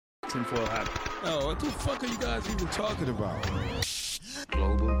tinfoil hat. Oh, what the fuck are you guys even talking about?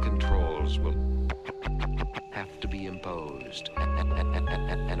 Global controls will have to be imposed,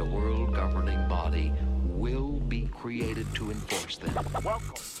 and a world governing body will be created to enforce them.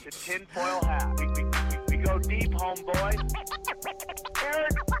 Welcome to Tinfoil Hat. We go deep, homeboy. Aaron,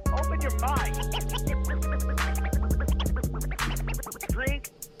 open your mind. Drink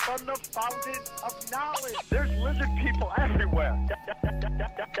from the fountain of knowledge. There's lizard people everywhere.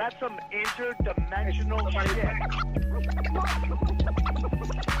 That's some interdimensional shit.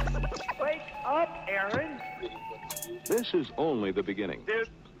 Wake up, Aaron. This is only the beginning. Dude,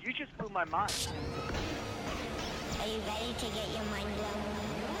 you just blew my mind. Are you ready to get your mind blown?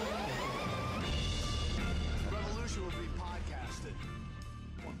 Revolution will be podcasted.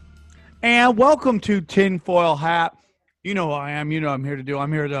 And welcome to Tinfoil Hat. You know who I am. You know what I'm here to do.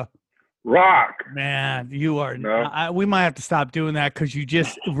 I'm here to rock. Man, you are. No. We might have to stop doing that because you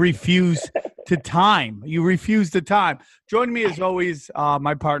just refuse to time. You refuse to time. Joining me as always,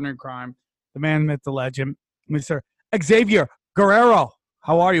 my partner in crime, the man, myth, the legend, Mr. Xavier Guerrero.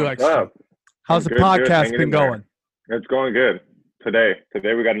 How are you, What's Xavier? up? How's I'm the podcast Hanging been in there. going? It's going good. Today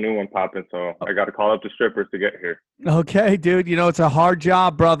we got a new one popping, so I got to call up the strippers to get here. Okay, dude. You know, it's a hard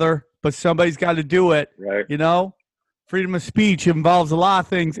job, brother, but somebody's got to do it. Right. You know, freedom of speech involves a lot of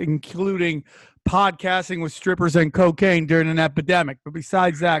things, including podcasting with strippers and cocaine during an epidemic. But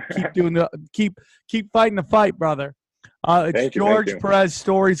besides that, keep fighting the fight, brother. It's Thank you, George thank you. Perez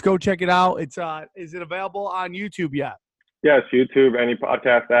Stories. Go check it out. It's is it available on YouTube yet? Yes, YouTube, any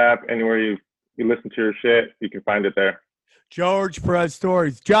podcast app, anywhere you listen to your shit, you can find it there. George Perez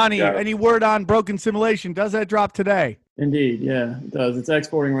Stories. Johnny, Yeah. any word on Broken Simulation? Does that drop today? Indeed, yeah, it does. It's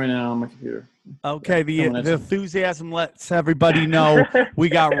exporting right now on my computer. Okay, the coming at you. enthusiasm lets everybody know we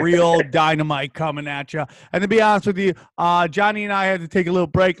got real dynamite coming at you. And to be honest with you, Johnny and I had to take a little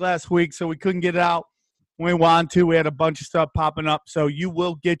break last week, so we couldn't get it out when we wanted to. We had a bunch of stuff popping up, so you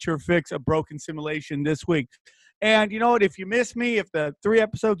will get your fix of Broken Simulation this week. And you know what? If you miss me, if the 3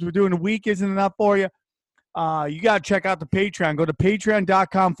 episodes we're doing a week isn't enough for you, you got to check out the Patreon. Go to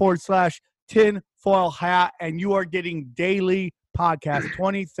patreon.com/tinfoil hat, and you are getting daily podcasts,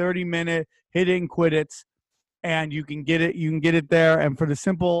 20, 30-minute hit it and quit it, and you can get it. You can get it there. And for the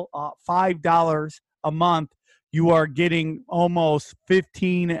simple $5 a month, you are getting almost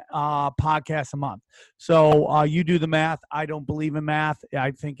 15 podcasts a month. So you do the math. I don't believe in math.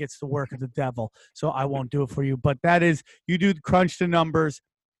 I think it's the work of the devil. So I won't do it for you. But that is, you do crunch the numbers,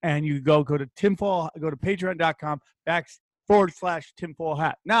 and you go to tinfoil, go to patreon.com/tinfoil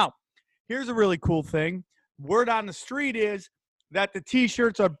hat. Now, here's a really cool thing. Word on the street is that the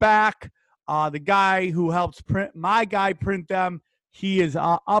T-shirts are back. The guy who helps print them, he is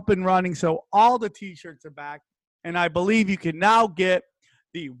up and running. So all the T-shirts are back. And I believe you can now get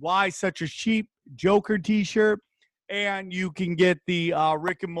the Why Such a Sheep Joker T-shirt, and you can get the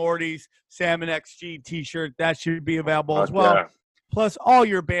Rick and Morty's Salmon XG T-shirt. That should be available as well. Yeah. Plus all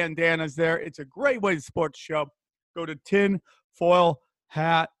your bandanas there. It's a great way to support the show. Go to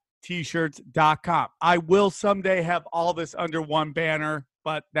tinfoilhattshirts.com. I will someday have all this under one banner,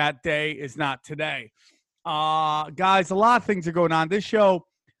 but that day is not today. Guys, a lot of things are going on. This show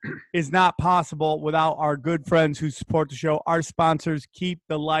is not possible without our good friends who support the show. Our sponsors keep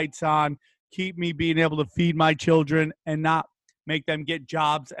the lights on, keep me being able to feed my children and not make them get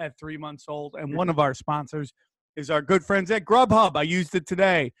jobs at 3 months old. And one of our sponsors is our good friends at Grubhub. I used it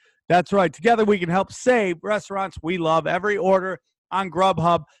today. That's right. Together we can help save restaurants we love. Every order on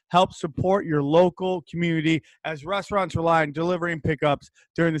Grubhub helps support your local community as restaurants rely on delivery and pickups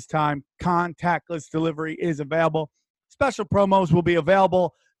during this time. Contactless delivery is available. Special promos will be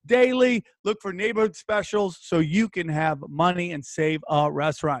available daily. Look for neighborhood specials so you can have money and save a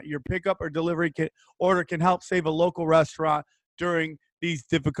restaurant. Your pickup or delivery order can help save a local restaurant during these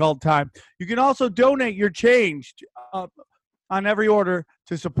difficult times. You can also donate your change on every order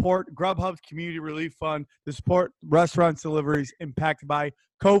to support Grubhub's Community Relief Fund to support restaurants' deliveries impacted by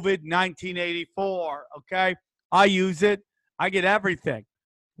COVID-1984. Okay, I use it. I get everything.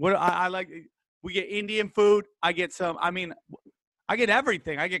 What I like, we get Indian food. I get some. I get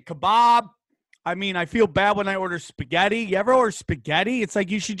everything. I get kebab. I feel bad when I order spaghetti. You ever order spaghetti? It's like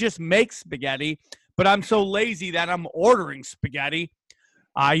you should just make spaghetti, but I'm so lazy that I'm ordering spaghetti.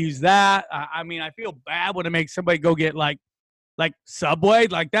 I use that. I feel bad when I make somebody go get like Subway.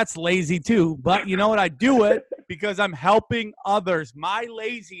 Like, that's lazy too. But you know what? I do it because I'm helping others. My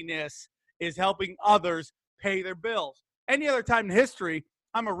laziness is helping others pay their bills. Any other time in history,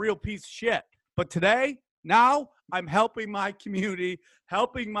 I'm a real piece of shit. But today, now, I'm helping my community,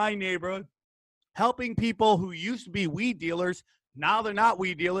 helping my neighborhood, helping people who used to be weed dealers Now they're not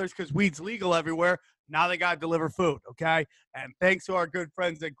weed dealers because weed's legal everywhere. Now they got to deliver food, okay? And thanks to our good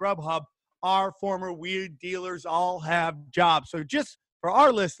friends at Grubhub, our former weed dealers all have jobs. So just for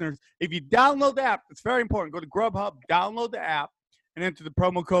our listeners, if you download the app, it's very important. Go to Grubhub, download the app, and enter the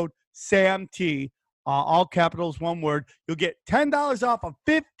promo code SAMT, all capitals, one word. You'll get $10 off a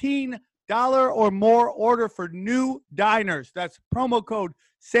 $15 or more order for new diners. That's promo code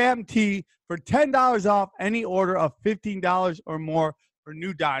SAMT for $10 off any order of $15 or more for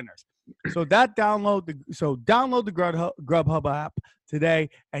new diners. So download the Grubhub app today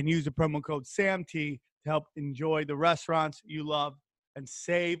and use the promo code SAMT to help enjoy the restaurants you love and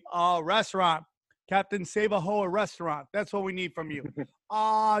save a restaurant. Captain, save a hoe a restaurant. That's what we need from you.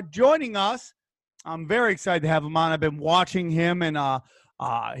 Joining us, I'm very excited to have him on. I've been watching him and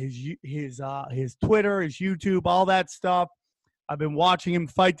his Twitter, his YouTube, all that stuff. I've been watching him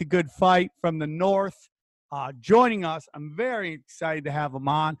fight the good fight from the north. Joining us, I'm very excited to have him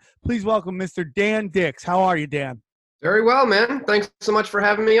on. Please welcome Mr. Dan Dix. How are you, Dan? Very well, man. Thanks so much for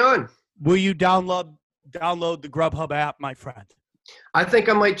having me on. Will you download the Grubhub app, my friend? I think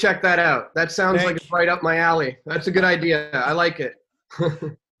I might check that out. That sounds like it's right up my alley. That's a good idea. I like it.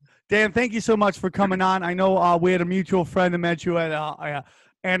 Dan, thank you so much for coming on. I know we had a mutual friend that met you at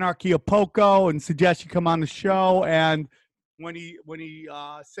Anarchy of Poco and suggested you come on the show. And when he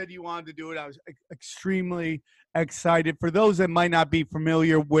said you wanted to do it, I was extremely excited. For those that might not be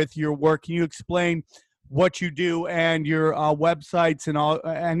familiar with your work, can you explain what you do and your websites and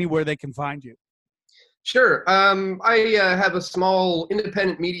anywhere they can find you? Sure. I have a small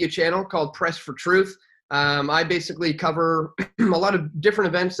independent media channel called Press for Truth. I basically cover a lot of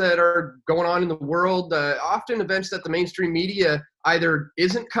different events that are going on in the world, often events that the mainstream media either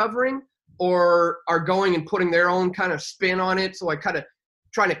isn't covering or are going and putting their own kind of spin on it. So I kind of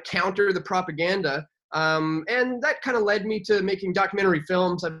trying to counter the propaganda. And that kind of led me to making documentary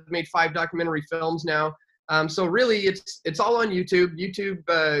films. I've made 5 documentary films now. So really, it's all on YouTube. YouTube,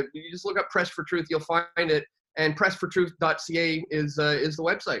 you just look up Press for Truth, you'll find it. And pressfortruth.ca is the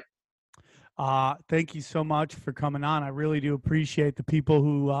website. Thank you so much for coming on. I really do appreciate the people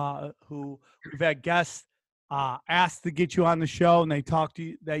who we've had guests asked to get you on the show, and they talked to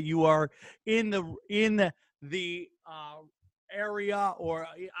you that you are in the area or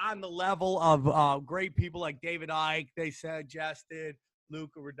on the level of great people like David Icke. They said Jess did.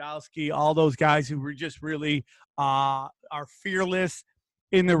 Luca Radowski, all those guys who were just really are fearless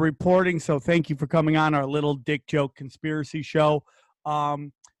in the reporting. So thank you for coming on our little dick joke conspiracy show.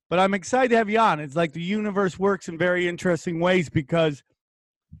 But I'm excited to have you on. It's like the universe works in very interesting ways because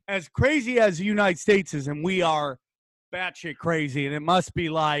as crazy as the United States is, and we are batshit crazy, and it must be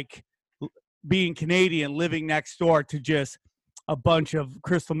like being Canadian living next door to just a bunch of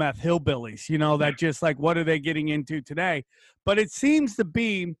crystal meth hillbillies, that just like, what are they getting into today? But it seems to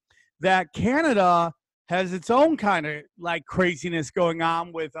be that Canada has its own kind of like craziness going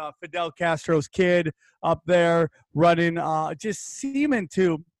on with Fidel Castro's kid up there running, just seeming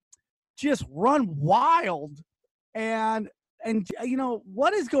to just run wild. And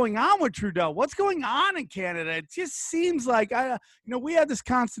what is going on with Trudeau? What's going on in Canada? It just seems like, we have this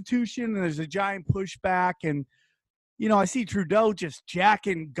constitution and there's a giant pushback and, I see Trudeau just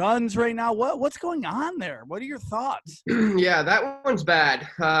jacking guns right now. What's going on there? What are your thoughts? Yeah, that one's bad.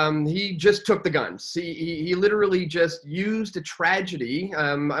 He just took the guns. He literally just used a tragedy.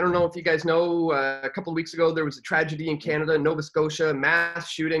 I don't know if you guys know, a couple of weeks ago, there was a tragedy in Canada, Nova Scotia,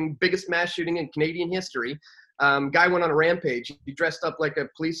 mass shooting, biggest mass shooting in Canadian history. Guy went on a rampage. He dressed up like a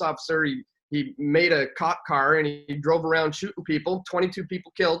police officer. He made a cop car and he drove around shooting people, 22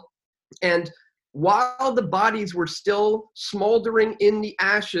 people killed. And while the bodies were still smoldering in the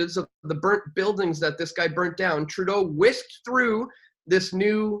ashes of the burnt buildings that this guy burnt down, Trudeau whisked through this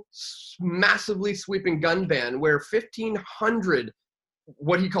new massively sweeping gun ban where 1,500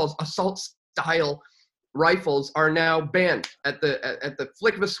 what he calls assault-style rifles are now banned at the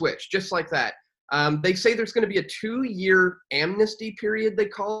flick of a switch, just like that. They say there's going to be a 2-year amnesty period, they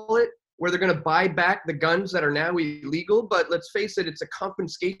call it, where they're going to buy back the guns that are now illegal. But let's face it, it's a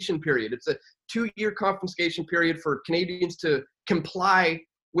confiscation period. It's a 2-year confiscation period for Canadians to comply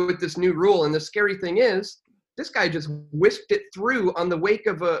with this new rule. And the scary thing is, this guy just whisked it through on the wake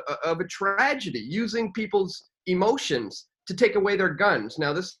of a tragedy, using people's emotions to take away their guns.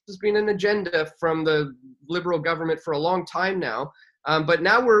 Now, this has been an agenda from the Liberal government for a long time now. But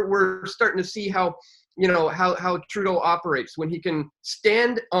now we're starting to see how Trudeau operates when he can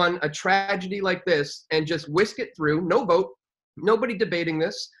stand on a tragedy like this and just whisk it through. No vote, nobody debating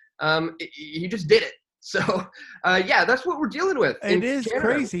this. He just did it. So, that's what we're dealing with. It is Canada.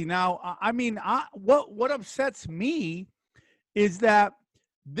 Crazy. Now, what upsets me is that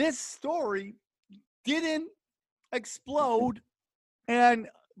this story didn't explode and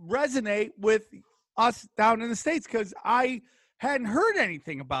resonate with us down in the States because I hadn't heard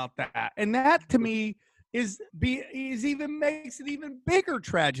anything about that. And that to me is even makes it even bigger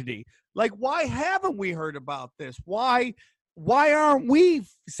tragedy. Like, why haven't we heard about this? Why aren't we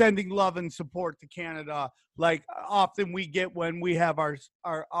sending love and support to Canada like often we get when we have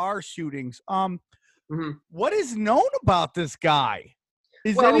our shootings? What is known about this guy?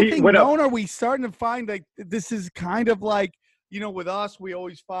 Is anything known? Are we starting to find like this is kind of like, with us, we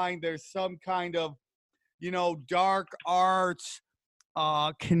always find there's some kind of, dark arts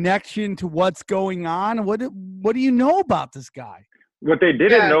connection to what's going on. What do you know about this guy? What they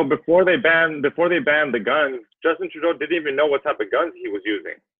didn't know before they banned the guns, Justin Trudeau didn't even know what type of guns he was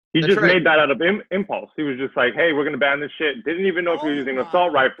using. He just made that out of impulse. He was just like, hey, we're going to ban this shit. Didn't even know if he was using an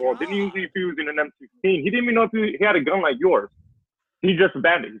assault rifle. Didn't even know if he was using an M16. He didn't even know if he had a gun like yours. He just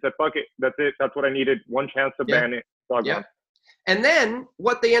banned it. He said, fuck it. That's it. That's what I needed. One chance to ban it. And then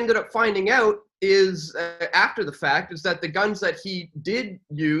what they ended up finding out is, after the fact, is that the guns that he did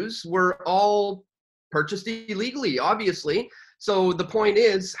use were all purchased illegally, obviously. So the point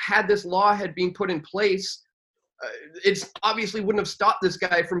is, had this law had been put in place, it's obviously wouldn't have stopped this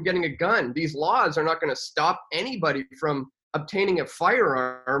guy from getting a gun. These laws are not going to stop anybody from obtaining a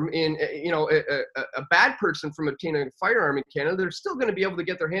firearm in, a bad person from obtaining a firearm in Canada. They're still going to be able to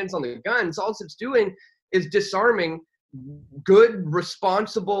get their hands on the guns. All it's doing is disarming good,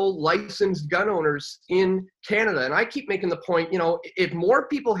 responsible, licensed gun owners in Canada. And I keep making the point, if more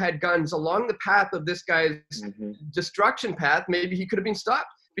people had guns along the path of this guy's destruction path, maybe he could have been stopped.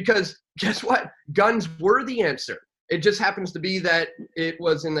 Because guess what? Guns were the answer. It just happens to be that it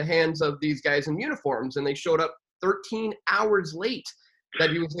was in the hands of these guys in uniforms, and they showed up 13 hours late that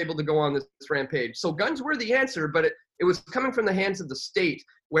he was able to go on this rampage. So guns were the answer, but it was coming from the hands of the state,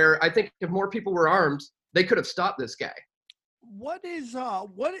 where I think if more people were armed, they could have stopped this guy.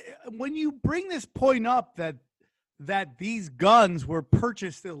 When you bring this point up that these guns were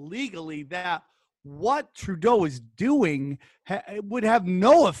purchased illegally, that what Trudeau is doing would have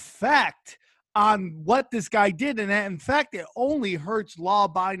no effect on what this guy did. And in fact, it only hurts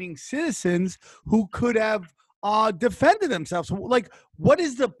law-abiding citizens who could have defended themselves. Like, what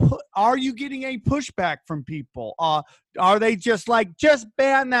is are you getting any pushback from people? Are they just like, just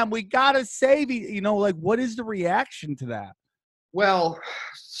ban them, we gotta save you? Like, what is the reaction to that? Well,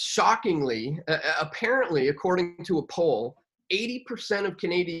 shockingly, apparently, according to a poll, 80% of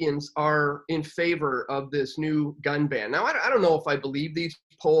Canadians are in favor of this new gun ban. Now, I don't know if I believe these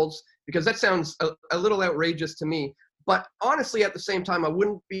polls, because that sounds a little outrageous to me. But honestly, at the same time, I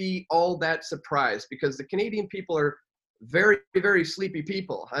wouldn't be all that surprised, because the Canadian people are very, very sleepy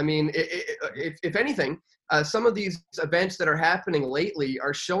people. I mean, if anything, some of these events that are happening lately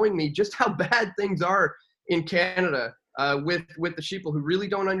are showing me just how bad things are in Canada with the sheeple who really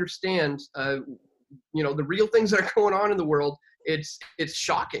don't understand, the real things that are going on in the world. It's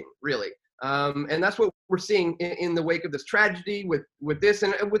shocking, really. And that's what we're seeing in the wake of this tragedy with this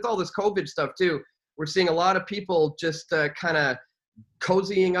and with all this COVID stuff too. We're seeing a lot of people just kind of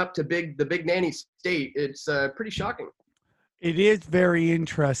cozying up to the big nanny state. It's pretty shocking. It is very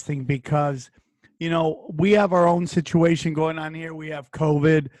interesting because, we have our own situation going on here. We have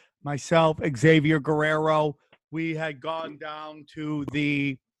COVID. Myself, Xavier Guerrero, we had gone down to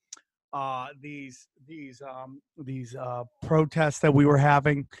the these protests that we were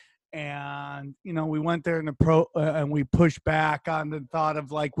having. And, we went there and we pushed back on the thought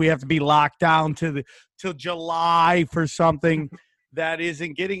of like, we have to be locked down till July for something that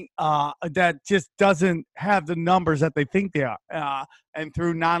isn't getting, that just doesn't have the numbers that they think they are. And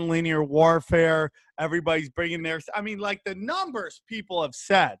through nonlinear warfare, everybody's bringing theirs. I mean, like the numbers people have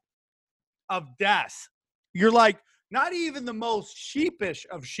said of deaths, you're like, not even the most sheepish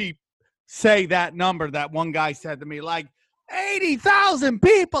of sheep say that number that one guy said to me, like, 80,000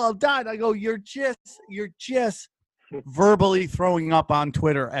 people have died. I go, you're just verbally throwing up on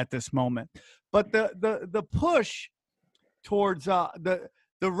Twitter at this moment. But the push towards the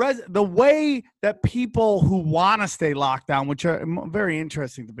way that people who want to stay locked down, which are very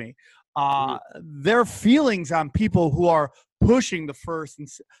interesting to me, their feelings on people who are pushing the first and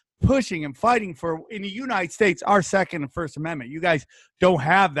pushing and fighting for, in the United States, our Second and First Amendment. You guys don't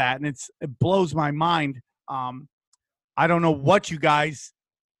have that, and it blows my mind. I don't know what you guys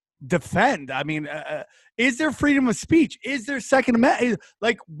defend. I mean, is there freedom of speech? Is there Second Amendment?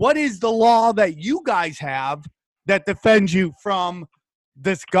 Like, what is the law that you guys have that defends you from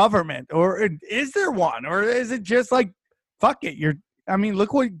this government? Or is there one? Or is it just like, fuck it?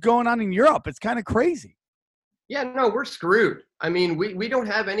 Look what's going on in Europe. It's kind of crazy. Yeah, no, we're screwed. I mean, we don't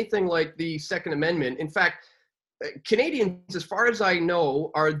have anything like the Second Amendment. In fact, Canadians, as far as I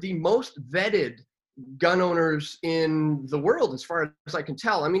know, are the most vetted gun owners in the world, as far as I can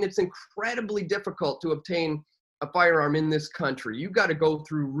tell. I mean, it's incredibly difficult to obtain a firearm in this country. You've got to go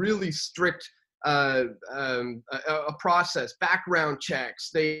through really strict a process, background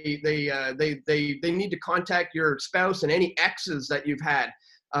checks. They need to contact your spouse and any exes that you've had.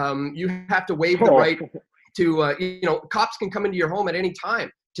 You have to waive the right to, cops can come into your home at any time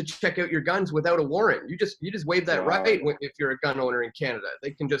to check out your guns without a warrant. You just waive that right if you're a gun owner in Canada.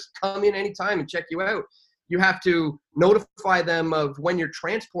 They can just come in anytime and check you out. You have to notify them of when you're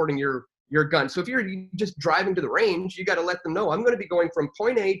transporting your gun. So if you're just driving to the range, you got to let them know, I'm going to be going from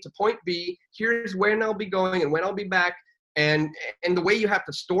point A to point B. Here's when I'll be going and when I'll be back. And the way you have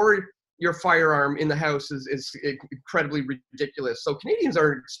to store your firearm in the house is incredibly ridiculous. So Canadians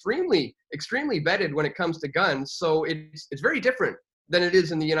are extremely, extremely vetted when it comes to guns. So it's very different than it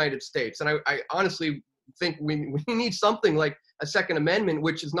is in the United States. And I honestly think we need something like a Second Amendment,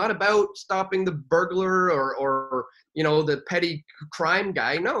 which is not about stopping the burglar or the petty crime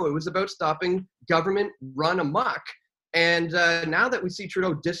guy. No, it was about stopping government run amok. And now that we see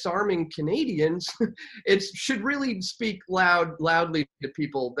Trudeau disarming Canadians, it should really speak loudly to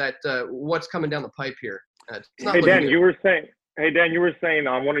people that what's coming down the pipe here. Hey Dan, you were saying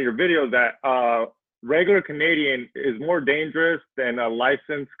on one of your videos that regular Canadian is more dangerous than a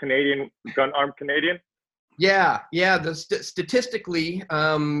licensed Canadian, gun-armed Canadian. Yeah. Statistically,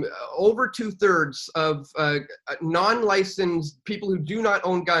 over 2/3 of non-licensed people who do not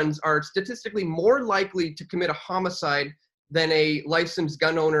own guns are statistically more likely to commit a homicide than a licensed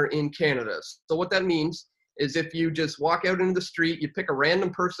gun owner in Canada. So what that means is if you just walk out into the street, you pick a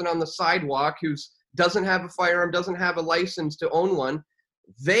random person on the sidewalk who doesn't have a firearm, doesn't have a license to own one,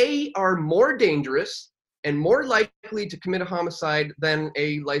 they are more dangerous and more likely to commit a homicide than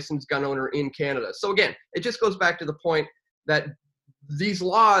a licensed gun owner in Canada. So again, it just goes back to the point that these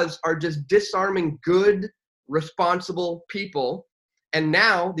laws are just disarming good, responsible people. And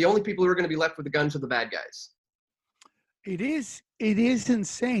now the only people who are going to be left with the guns are the bad guys. It is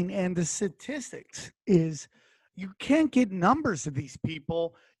insane. And the statistics is you can't get numbers of these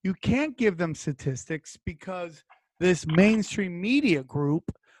people. You can't give them statistics because this mainstream media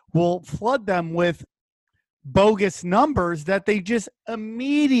group will flood them with bogus numbers that they just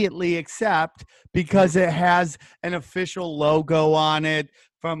immediately accept because it has an official logo on it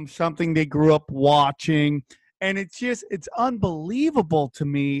from something they grew up watching. And it's unbelievable to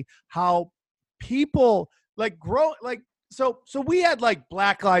me how people so we had like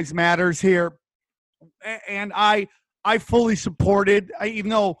Black Lives Matters here, and I fully supported, even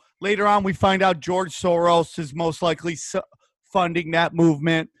though later on we find out George Soros is most likely funding that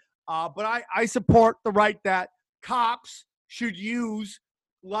movement. But I support the right that cops should use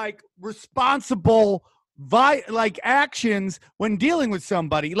like responsible actions when dealing with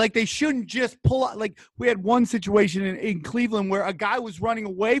somebody. Like they shouldn't just pull out. Like we had one situation in Cleveland where a guy was running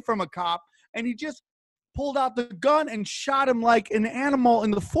away from a cop and he just pulled out the gun and shot him like an animal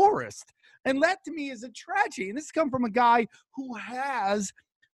in the forest. And that to me is a tragedy. And this comes from a guy who has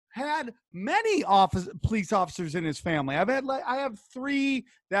had many police officers in his family. I have 3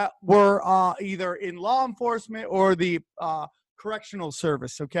 that were either in law enforcement or the correctional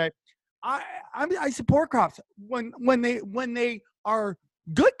service. Okay, I support cops when they are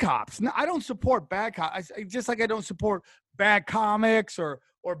good cops. Now, I don't support bad cops. Just like I don't support bad comics or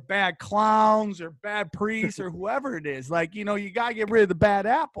bad clowns or bad priests or whoever it is. Like you gotta get rid of the bad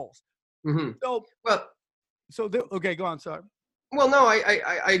apples. Mm-hmm. Okay, go on. Sorry. Well, no,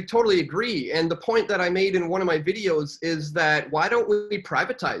 I totally agree. And the point that I made in one of my videos is that why don't we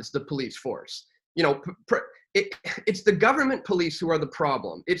privatize the police force? It's the government police who are the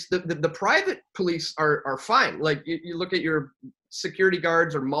problem. It's the private police are fine. Like you look at your security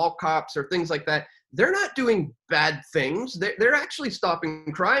guards or mall cops or things like that. They're not doing bad things. They're actually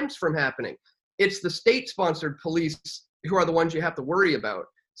stopping crimes from happening. It's the state-sponsored police who are the ones you have to worry about.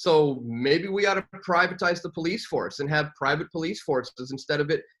 So maybe we ought to privatize the police force and have private police forces instead of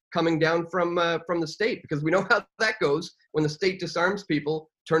it coming down from the state, because we know how that goes when the state disarms people.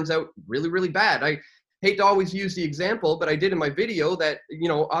 Turns out really, really bad. I hate to always use the example, but I did in my video that,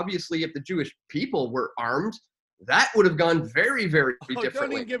 obviously if the Jewish people were armed, that would have gone very, very differently.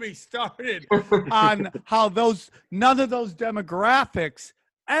 Don't even get me started on how none of those demographics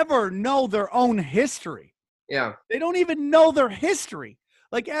ever know their own history. Yeah. They don't even know their history.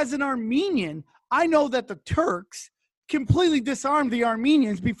 Like as an Armenian, I know that the Turks completely disarmed the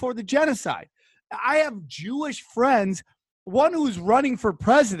Armenians before the genocide. I have Jewish friends, one who's running for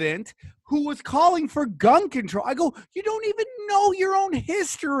president, who was calling for gun control. I go, you don't even know your own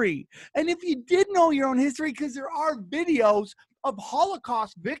history. And if you did know your own history, because there are videos of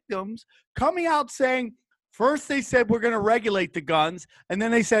Holocaust victims coming out saying, first they said we're going to regulate the guns, and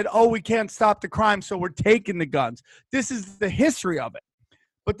then they said, oh, we can't stop the crime, so we're taking the guns. This is the history of it.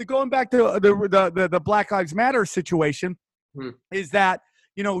 But going back to the Black Lives Matter situation, is that,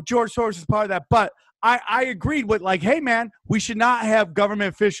 you know, George Soros is part of that. But I agreed with, like, hey, man, we should not have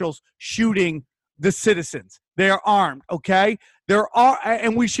government officials shooting the citizens. They are armed, okay?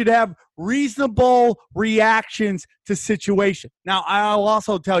 And we should have reasonable reactions to situation. Now, I'll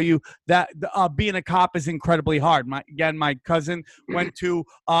also tell you that being a cop is incredibly hard. My cousin went to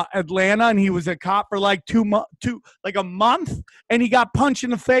Atlanta, and he was a cop for like a month, and he got punched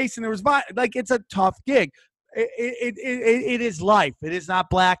in the face, and there was like, it's a tough gig. It is life. It is not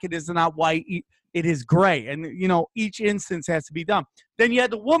black. It is not white. It is gray. And, you know, each instance has to be done. Then you had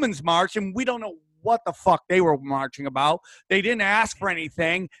the Women's March, and we don't know what the fuck they were marching about. They didn't ask for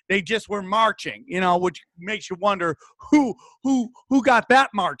anything. They just were marching, you know, which makes you wonder who got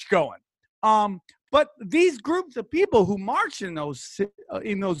that march going. But these groups of people who marched in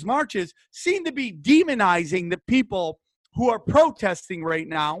those marches seem to be demonizing the people who are protesting right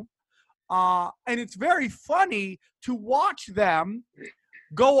now. And it's very funny to watch them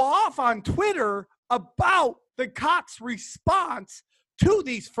go off on Twitter about the cops' response to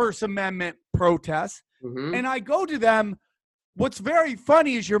these First Amendment protests. And I go to them, what's very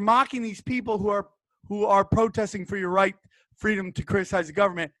funny is you're mocking these people who are protesting for your freedom to criticize the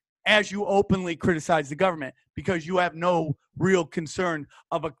government as you openly criticize the government, because you have no real concern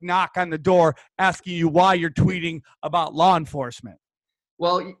of a knock on the door asking you why you're tweeting about law enforcement.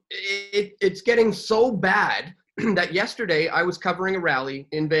 Well, it's getting so bad that yesterday I was covering a rally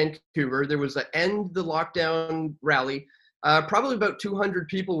in Vancouver. There was an End the Lockdown rally. Probably about 200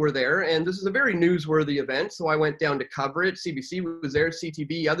 people were there, and this is a very newsworthy event, so I went down to cover it. CBC was there,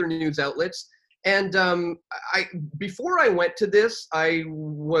 CTV, other news outlets. And before I went to this, I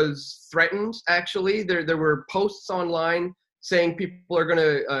was threatened, actually. There were posts online saying people are going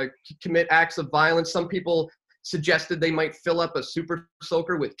to commit acts of violence. Some people suggested they might fill up a super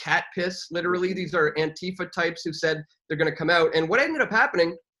soaker with cat piss, literally. These are Antifa types who said they're going to come out. And what ended up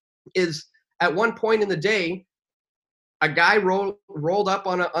happening is, at one point in the day, a guy rolled up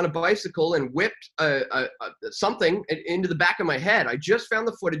on a bicycle and whipped something into the back of my head. I just found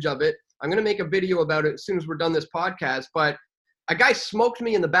the footage of it. I'm going to make a video about it as soon as we're done this podcast. But a guy smoked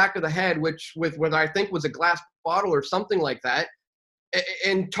me in the back of the head, with what I think was a glass bottle or something like that,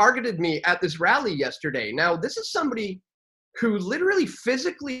 and targeted me at this rally yesterday. Now, this is somebody who literally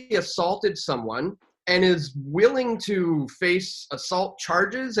physically assaulted someone and is willing to face assault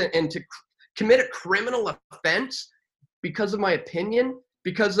charges and to commit a criminal offense because of my opinion,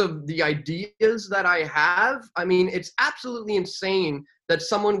 because of the ideas that I have. I mean, it's absolutely insane that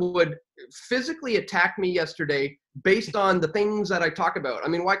someone would physically attack me yesterday based on the things that I talk about. I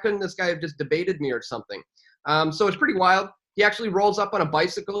mean, why couldn't this guy have just debated me or something? So it's pretty wild. He actually rolls up on a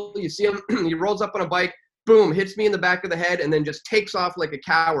bicycle. You see him, he rolls up on a bike, boom, hits me in the back of the head, and then just takes off like a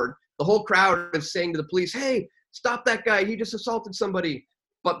coward. The whole crowd is saying to the police, hey, stop that guy. He just assaulted somebody.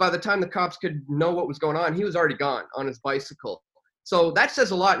 But by the time the cops could know what was going on, he was already gone on his bicycle. So that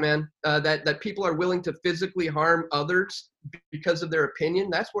says a lot, man, that people are willing to physically harm others because of their opinion.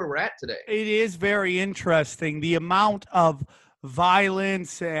 That's where we're at today. It is very interesting, the amount of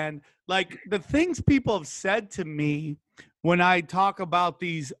violence and, like, the things people have said to me when I talk about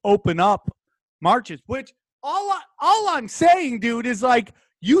these open up marches, which all I'm saying, dude, is like,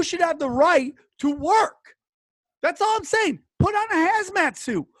 you should have the right to work. That's all I'm saying. Put on a hazmat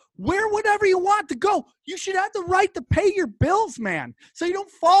suit. Wear whatever you want to go. You should have the right to pay your bills, man, so you don't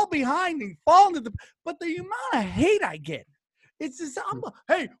fall behind and fall into the. But the amount of hate I get, it's just,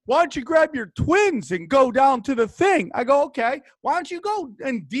 hey, why don't you grab your twins and go down to the thing? I go, okay. Why don't you go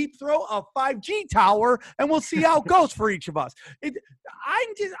and deep throw a 5G tower, and we'll see how it goes for each of us. I'm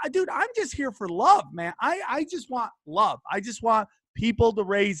just here for love, man. I just want love. I just want people to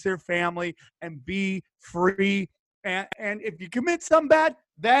raise their family and be free. And if you commit something bad,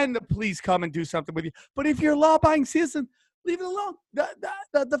 then the police come and do something with you. But if you're a law-abiding citizen, leave it alone.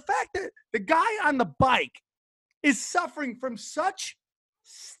 The fact that the guy on the bike is suffering from such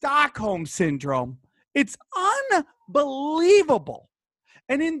Stockholm syndrome, it's unbelievable.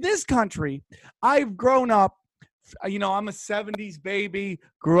 And in this country, I've grown up, you know, I'm a 70s baby,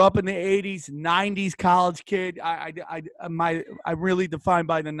 grew up in the 80s, 90s college kid. I'm really defined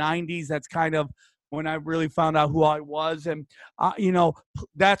by the 90s. That's kind of when I really found out who I was. And, you know,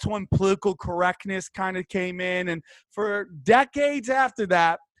 that's when political correctness kind of came in. And for decades after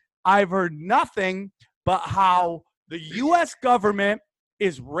that, I've heard nothing but how the U.S. government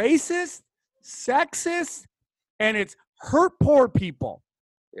is racist, sexist, and it's hurt poor people.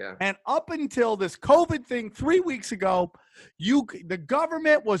 Yeah. And up until this COVID thing 3 weeks ago, the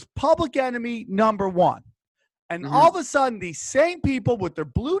government was public enemy number one. And all of a sudden, these same people with their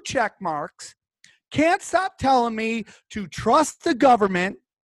blue check marks can't stop telling me to trust the government,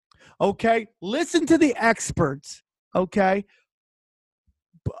 okay? Listen to the experts, okay?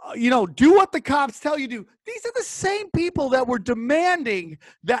 Do what the cops tell you to do. These are the same people that were demanding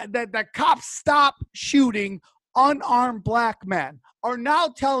that cops stop shooting unarmed black men are now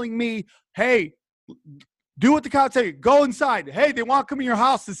telling me, hey, do what the cops tell you. Go inside. Hey, they want to come in your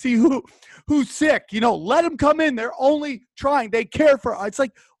house to see who's sick. Let them come in. They're only trying. They care for us. It's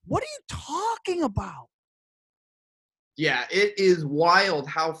like, what are you talking about? Yeah, it is wild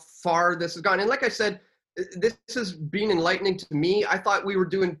how far this has gone. And like I said, this has been enlightening to me. I thought we were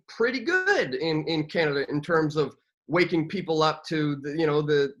doing pretty good in Canada in terms of waking people up to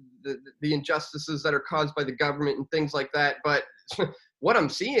the injustices that are caused by the government and things like that. But what I'm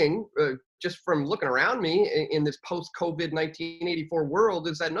seeing just from looking around me in this post-COVID 1984 world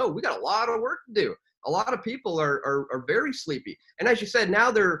is that, no, we got a lot of work to do. A lot of people are very sleepy. And as you said,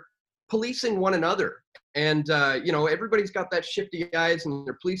 now they're policing one another. And, everybody's got that shifty eyes and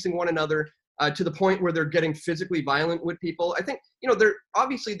they're policing one another to the point where they're getting physically violent with people. I think,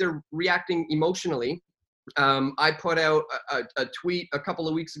 they're reacting emotionally. I put out a tweet a couple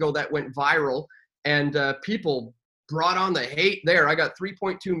of weeks ago that went viral, and people brought on the hate there. I got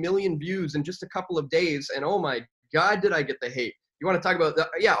 3.2 million views in just a couple of days, and oh my God, did I get the hate. You want to talk about,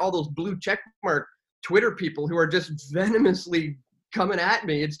 all those blue checkmark Twitter people who are just venomously coming at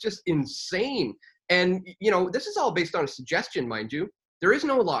me. It's just insane. And, this is all based on a suggestion, mind you. There is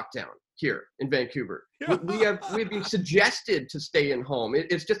no lockdown here in Vancouver. We've been suggested to stay in home.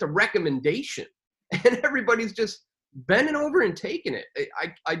 It's just a recommendation. And everybody's just bending over and taking it.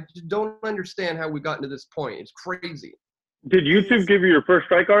 I don't understand how we got into this point. It's crazy. Did YouTube give you your first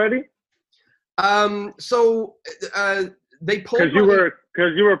strike already? They pulled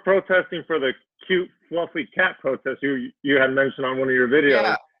because you were protesting for the cute fluffy cat protest you had mentioned on one of your videos.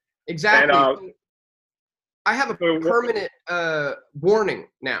 Yeah, exactly. And, I have a permanent warning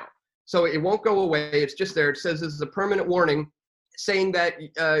now, so it won't go away. It's just there. It says this is a permanent warning, saying that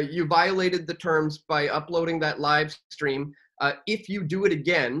you violated the terms by uploading that live stream. If you do it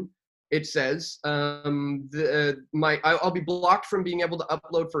again, it says I'll be blocked from being able to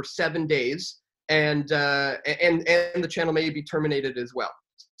upload for 7 days, and the channel may be terminated as well.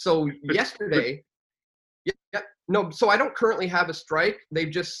 So yesterday, so I don't currently have a strike.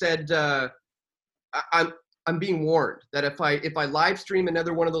 They've just said I'm being warned that if I live stream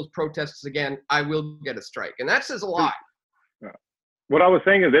another one of those protests again, I will get a strike, and that says a lot. What I was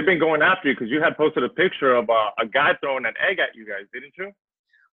saying is they've been going after you because you had posted a picture of a guy throwing an egg at you guys, didn't you?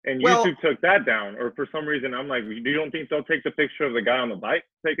 And YouTube took that down, or for some reason, I'm like, you don't think they'll take the picture of the guy on the bike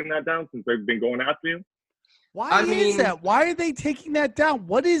taking that down since they've been going after you? Why is that? Why are they taking that down?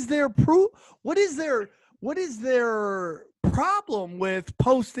 What is their proof? What is their problem with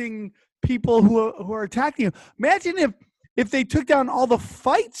posting people who are attacking you? Imagine if they took down all the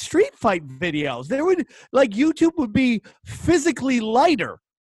street fight videos, YouTube would be physically lighter.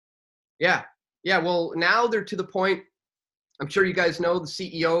 Yeah. Well, now they're to the point. I'm sure you guys know the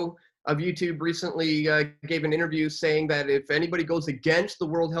CEO of YouTube recently gave an interview saying that if anybody goes against the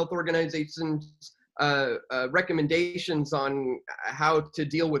World Health Organization's recommendations on how to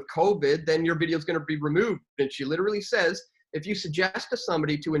deal with COVID, then your video is going to be removed. And she literally says, if you suggest to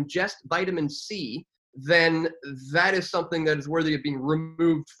somebody to ingest vitamin C, then that is something that is worthy of being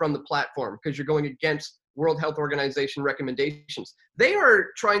removed from the platform because you're going against World Health Organization recommendations. They are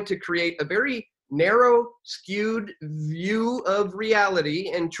trying to create a very narrow, skewed view of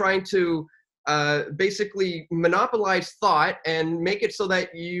reality and trying to basically monopolize thought and make it so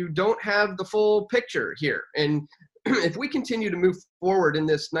that you don't have the full picture here. And if we continue to move forward in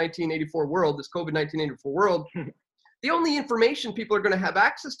this 1984 world, this COVID 1984 world, the only information people are going to have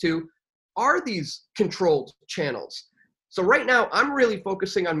access to are these controlled channels. So right now, I'm really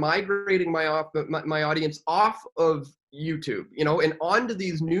focusing on migrating my audience off of YouTube, and onto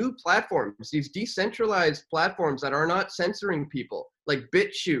these new platforms, these decentralized platforms that are not censoring people, like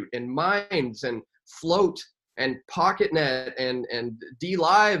BitChute and Minds and Float and PocketNet and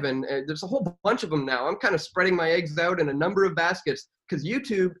DLive, and there's a whole bunch of them now. I'm kind of spreading my eggs out in a number of baskets because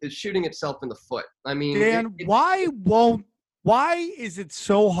YouTube is shooting itself in the foot. I mean, Dan, why is it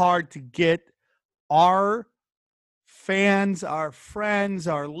so hard to get our fans, our friends,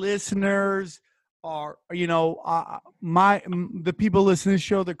 our listeners, are, the people listening to the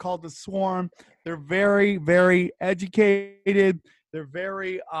show, they're called the Swarm. They're very, very educated. They're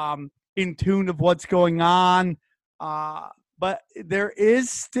very in tune of what's going on. But there is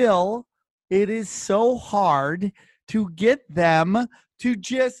still, it is so hard to get them to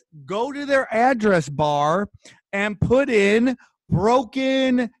just go to their address bar and put in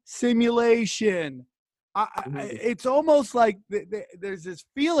broken simulation. It's almost like there's this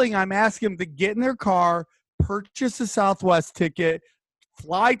feeling I'm asking them to get in their car, purchase a Southwest ticket,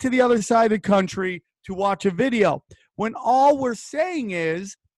 fly to the other side of the country to watch a video, when all we're saying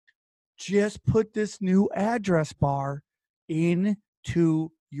is just put this new address bar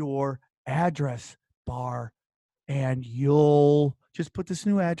into your address bar, and you'll just put this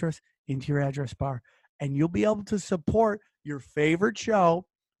new address into your address bar, and you'll be able to support your favorite show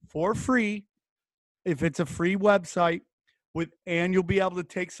for free if it's a free website, and you'll be able to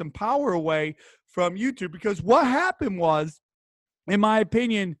take some power away from YouTube. Because what happened was, in my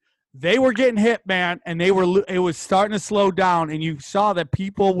opinion, they were getting hit, man, and it was starting to slow down, and you saw that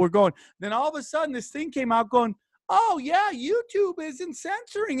people were going. Then all of a sudden, this thing came out going, oh, yeah, YouTube isn't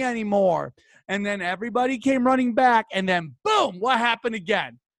censoring anymore. And then everybody came running back, and then, boom, what happened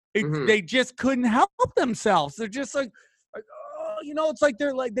again? They just couldn't help themselves. They're just like, it's like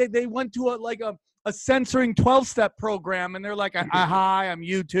they went to a censoring 12-step program, and they're like, hi, I'm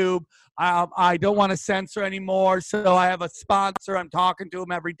YouTube. I don't want to censor anymore, so I have a sponsor. I'm talking to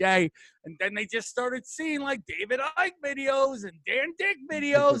them every day. And then they just started seeing like David Icke videos and Dan Dick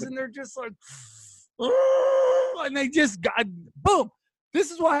videos, and they're just like, and they just got, boom.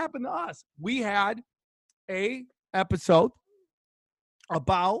 This is what happened to us. We had a episode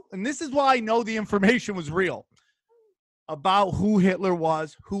about, and this is why I know the information was real, about who Hitler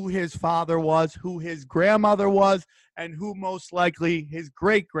was, who his father was, who his grandmother was, and who most likely his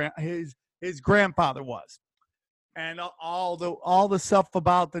grandfather was, and all the stuff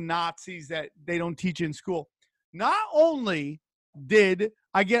about the Nazis that they don't teach in school. Not only did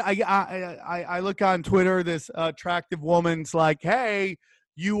I look on Twitter, this attractive woman's like, hey,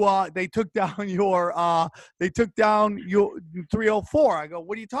 they took down your 304. I go,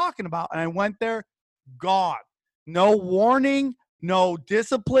 what are you talking about? And I went there, gone. No warning, no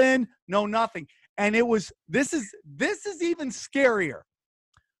discipline, no nothing. And this is even scarier.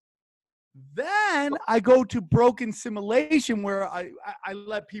 Then I go to Broken Simulation, where I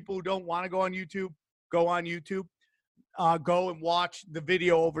let people who don't want to go on YouTube go on YouTube, go and watch the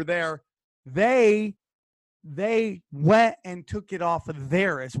video over there. They went and took it off of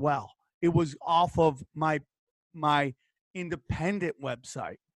there as well. It was off of my independent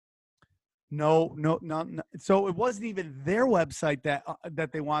website. No. So it wasn't even their website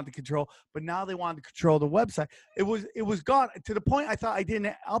that they wanted to control, but now they wanted to control the website. It was gone to the point I thought I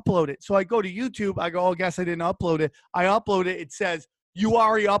didn't upload it. So I go to YouTube. I go, I guess I didn't upload it. I upload it. It says, you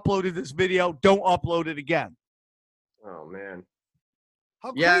already uploaded this video. Don't upload it again. Oh, man.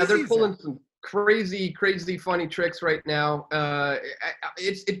 How yeah, crazy they're pulling some crazy funny tricks right now.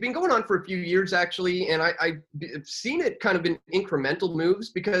 It's been going on for a few years, actually, and I've seen it kind of in incremental moves,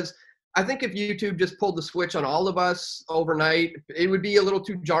 because I think if YouTube just pulled the switch on all of us overnight, it would be a little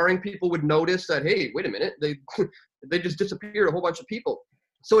too jarring. People would notice that, hey, wait a minute, they just disappeared a whole bunch of people.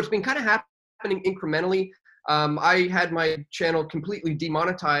 So it's been kind of happening incrementally. I had my channel completely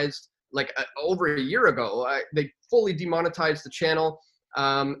demonetized over a year ago. They fully demonetized the channel,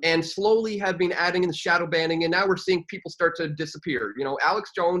 and slowly have been adding in the shadow banning, and now we're seeing people start to disappear.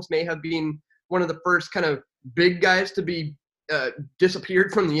 Alex Jones may have been one of the first kind of big guys to be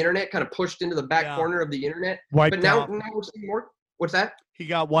disappeared from the internet, kind of pushed into the back corner of the internet. But now we're seeing more. What's that? He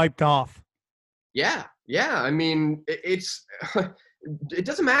got wiped off. Yeah. I mean, it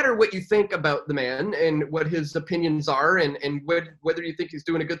doesn't matter what you think about the man and what his opinions are, and whether you think he's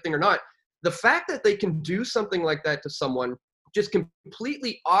doing a good thing or not. The fact that they can do something like that to someone, just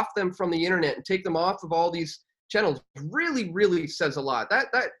completely off them from the internet and take them off of all these channels, really says a lot.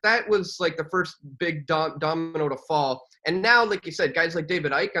 That was like the first big domino to fall. And now, like you said, guys like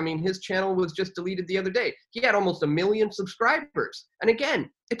David Icke, I mean, his channel was just deleted the other day. He had almost 1 million subscribers. And again,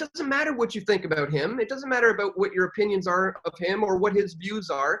 it doesn't matter what you think about him. It doesn't matter about what your opinions are of him or what his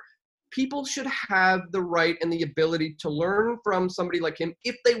views are. People should have the right and the ability to learn from somebody like him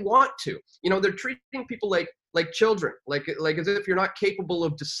if they want to. They're treating people like children, like as if you're not capable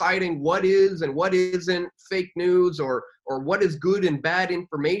of deciding what is and what isn't fake news or what is good and bad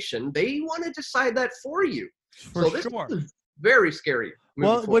information. They want to decide that for you. For this sure. is very scary.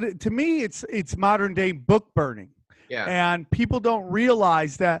 Well, to me, it's modern day book burning. Yeah. And people don't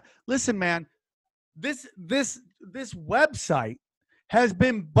realize that. Listen, man, this website has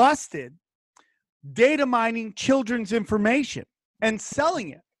been busted data mining children's information and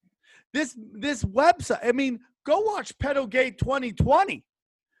selling it. This website, I mean, go watch Pedogate 2020.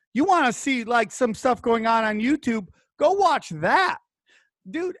 You want to see like some stuff going on YouTube, go watch that.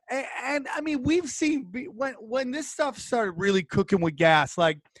 Dude, and I mean, we've seen when this stuff started really cooking with gas,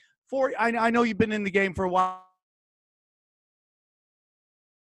 like I know you've been in the game for a while.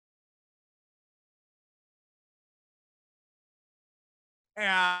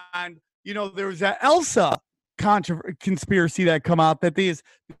 And, you know, there was that Elsa conspiracy that come out that this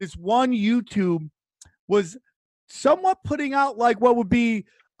one YouTube was somewhat putting out like what would be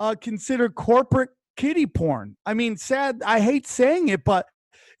considered corporate kiddie porn. I mean, sad, I hate saying it, but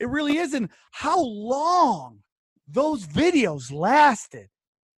it really isn't. How long those videos lasted.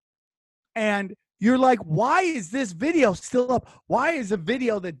 And you're like, why is this video still up? Why is a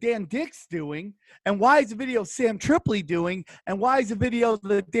video that Dan Dick's doing, and why is a video Sam Tripoli doing, and why is a video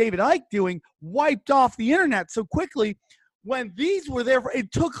that David Icke doing wiped off the internet so quickly when these were there?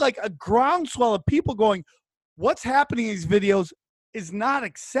 It took like a groundswell of people going, what's happening in these videos is not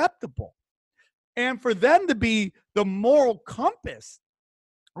acceptable. And for them to be the moral compass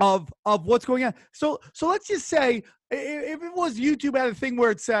of what's going on. So let's just say if it was YouTube had a thing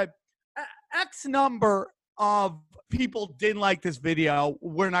where it said, X number of people didn't like this video,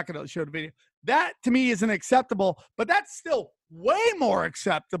 we're not going to show the video. That to me isn't acceptable, but that's still way more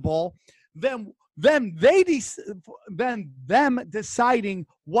acceptable than them deciding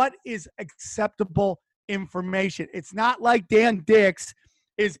what is acceptable information. It's not like Dan Dicks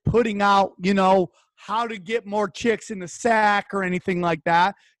is putting out, you know, how to get more chicks in the sack or anything like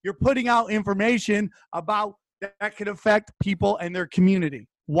that. You're putting out information about that could affect people and their community.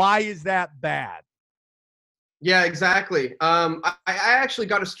 Why is that bad? Yeah, exactly. I actually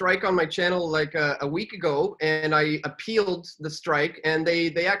got a strike on my channel like a week ago, and I appealed the strike, and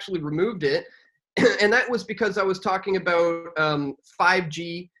they actually removed it. And that was because I was talking about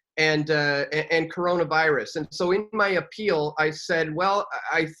 5G and coronavirus. And so in my appeal, I said, well,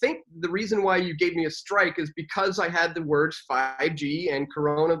 I think the reason why you gave me a strike is because I had the words 5G and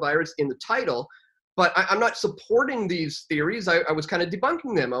coronavirus in the title. But I'm not supporting these theories. I was kind of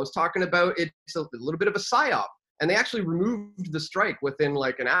debunking them. I was talking about it's a little bit of a psyop. And they actually removed the strike within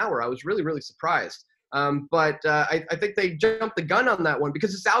like an hour. I was really, really surprised. But I think they jumped the gun on that one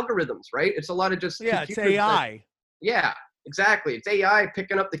because it's algorithms, right? It's a lot of just... Yeah, it's AI. Yeah, exactly. It's AI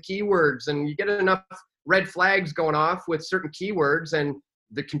picking up the keywords, and you get enough red flags going off with certain keywords, and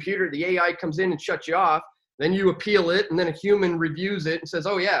the AI comes in and shuts you off. Then you appeal it, and then a human reviews it and says,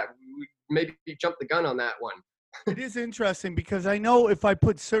 oh yeah, maybe you jumped the gun on that one. It is interesting because I know if I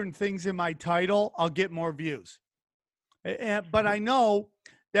put certain things in my title, I'll get more views. But I know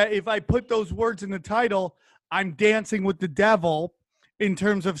that if I put those words in the title, I'm dancing with the devil in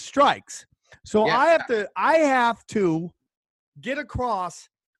terms of strikes. So yeah. I have to get across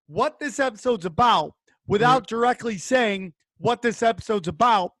what this episode's about without directly saying what this episode's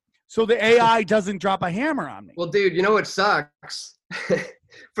about, so the AI doesn't drop a hammer on me. Well, dude, you know what sucks?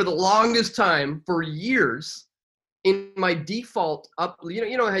 For the longest time, for years, in my default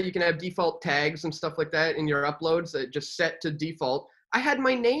you know how you can have default tags and stuff like that in your uploads that just set to default. I had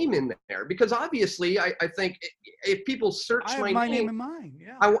my name in there because obviously I think if people search I have my name in mine.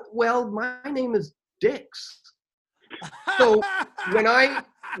 Yeah. Well, my name is Dicks. So when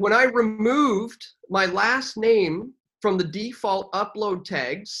I removed my last name from the default upload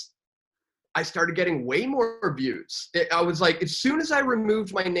tags, I started getting way more views. I was like, as soon as I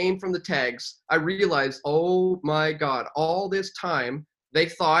removed my name from the tags, I realized, oh my God, all this time they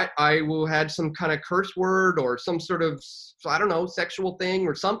thought I had some kind of curse word or some sort of, I don't know, sexual thing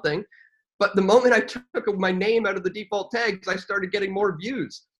or something. But the moment I took my name out of the default tags, I started getting more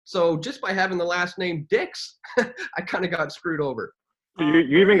views. So just by having the last name Dicks, I kind of got screwed over.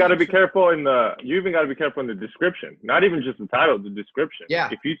 You even got to be careful in the description. Not even just the title, the description. Yeah.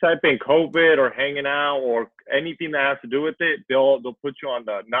 If you type in COVID or hanging out or anything that has to do with it, they'll put you on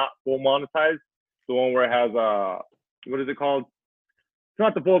the not full monetized, the one where it has what is it called? It's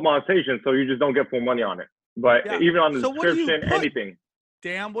not the full monetization, so you just don't get full money on it. But yeah. even on the So description, anything.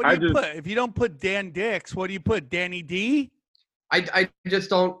 Dan, what do you put? If you don't put Dan Dicks, what do you put? Danny D? I just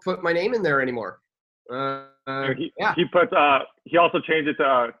don't put my name in there anymore. He puts he also changed it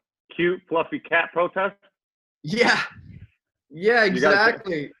to cute fluffy cat protest. Yeah,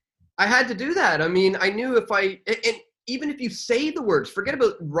 exactly. I had to do that. I mean, I knew and even if you say the words, forget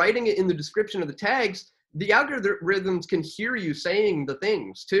about writing it in the description of the tags, the algorithms can hear you saying the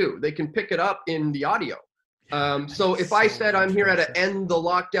things too. They can pick it up in the audio. So if I said I'm here at an end the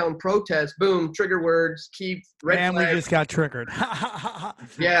lockdown protest, boom, trigger words, keep red and flag. we just got triggered.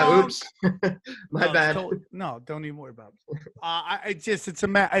 Yeah, oops. My bad. No, don't even worry about it.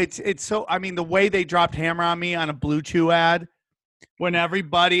 It's so, I mean, the way they dropped hammer on me on a Blue Chew ad, when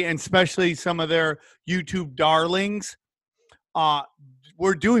everybody, and especially some of their YouTube darlings,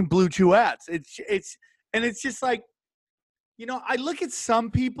 were doing Blue Chew ads. It's just like, you know, I look at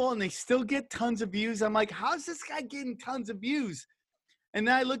some people and they still get tons of views. I'm like, how's this guy getting tons of views? And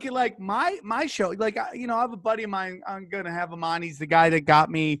then I look at like my show, like, you know, I have a buddy of mine. I'm going to have him on. He's the guy that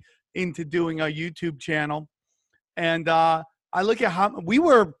got me into doing a YouTube channel. And I look at how we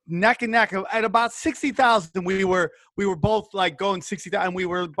were neck and neck at about 60,000. We were both like going 60,000. And we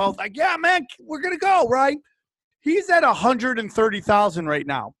were both like, yeah, man, we're going to go. Right. He's at 130,000 right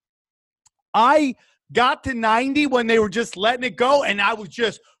now. I got to 90 when they were just letting it go, and I was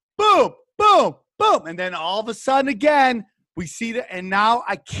just boom, boom, boom. And then all of a sudden again, we see that, and now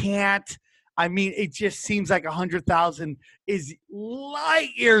I can't. I mean, it just seems like 100,000 is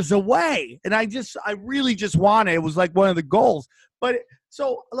light years away. And I really just want it. It was like one of the goals. But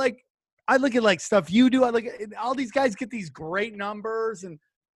so like, I look at like stuff you do. I look at all these guys get these great numbers, and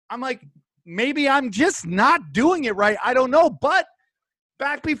I'm like, maybe I'm just not doing it right. I don't know, but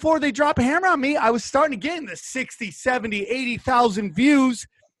back before they drop a hammer on me, I was starting to get in the 60, 70, 80,000 views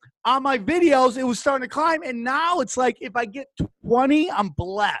on my videos. It was starting to climb. And now it's like, if I get 20, I'm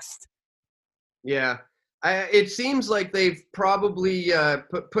blessed. Yeah. It seems like they've probably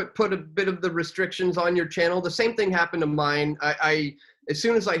put a bit of the restrictions on your channel. The same thing happened to mine. I as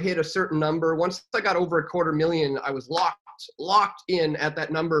soon as I hit a certain number, once I got over 250,000, I was locked in at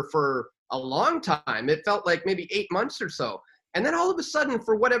that number for a long time. It felt like maybe 8 months or so. And then all of a sudden,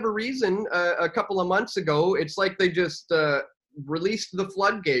 for whatever reason, a couple of months ago, it's like they just released the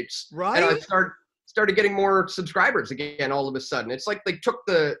floodgates. Right. And I started getting more subscribers again all of a sudden. It's like they took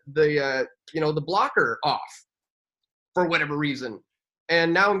the blocker off for whatever reason.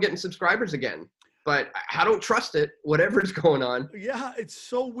 And now I'm getting subscribers again. But I don't trust it, whatever's going on. Yeah, it's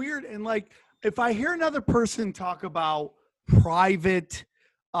so weird. And like, if I hear another person talk about private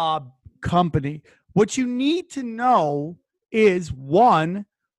company, what you need to know is, one,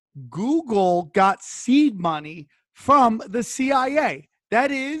 Google got seed money from the CIA.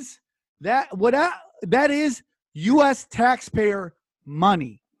 That is U.S. taxpayer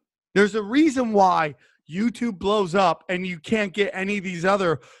money. There's a reason why YouTube blows up and you can't get any of these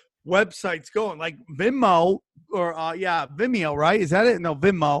other websites going, like Vimeo or Vimeo, right? Is that it? No,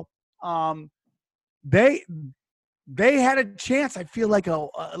 Vimeo. They had a chance. I feel like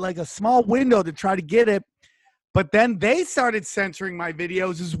a small window to try to get it. But then they started censoring my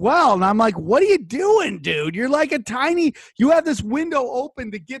videos as well. And I'm like, what are you doing, dude? You're like you have this window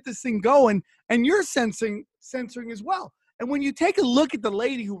open to get this thing going, and you're censoring as well. And when you take a look at the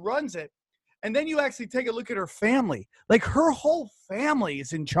lady who runs it, and then you actually take a look at her family, like her whole family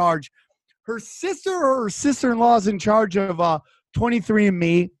is in charge. Her sister or her sister-in-law is in charge of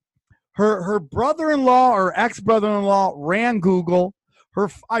 23andMe. Her brother-in-law or ex-brother-in-law ran Google.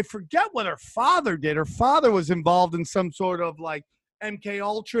 I forget what her father did. Her father was involved in some sort of like MK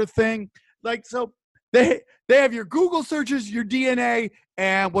Ultra thing. Like, so they have your Google searches, your DNA,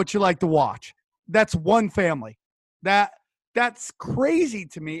 and what you like to watch. That's one family. That's crazy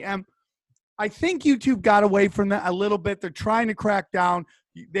to me. And I think YouTube got away from that a little bit. They're trying to crack down.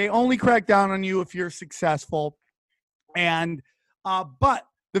 They only crack down on you if you're successful. And but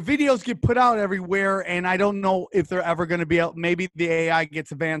the videos get put out everywhere, and I don't know if they're ever going to be out. Maybe the AI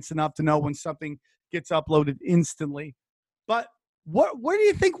gets advanced enough to know when something gets uploaded instantly. But where do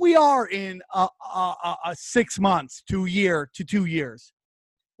you think we are in 6 months to a year to 2 years?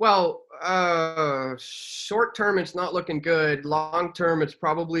 Well, short term, it's not looking good. Long term, it's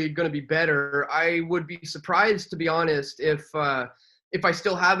probably going to be better. I would be surprised, to be honest, if I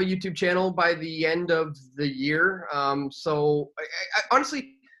still have a YouTube channel by the end of the year. So I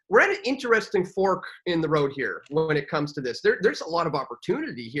honestly, we're at an interesting fork in the road here when it comes to this. There's a lot of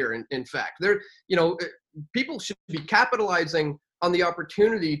opportunity here. In fact, people should be capitalizing on the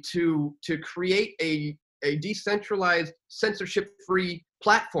opportunity to create a decentralized, censorship-free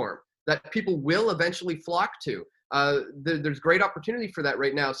platform that people will eventually flock to. There's great opportunity for that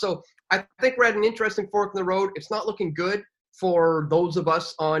right now. So I think we're at an interesting fork in the road. It's not looking good for those of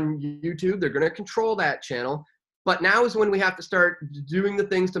us on YouTube. They're going to control that channel. But now is when we have to start doing the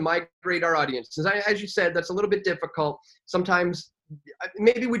things to migrate our audience. As you said, that's a little bit difficult. Sometimes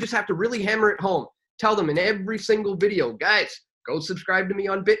maybe we just have to really hammer it home. Tell them in every single video, guys, go subscribe to me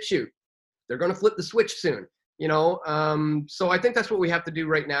on BitChute. They're going to flip the switch soon. So I think that's what we have to do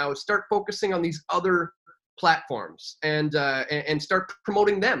right now, is start focusing on these other platforms and start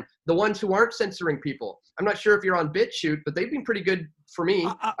promoting them, the ones who aren't censoring people. I'm not sure if you're on BitChute, but they've been pretty good for me.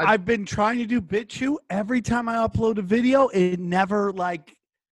 I've been trying to do BitChute. Every time I upload a video, it never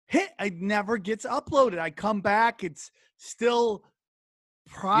it never gets uploaded. I come back, it's still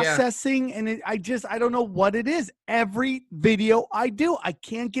processing, and I don't know what it is. Every video I do, I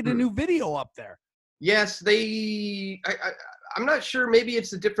can't get a new video up there. Yes, I'm not sure. Maybe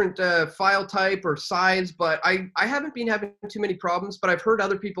it's a different file type or size, but I haven't been having too many problems, but I've heard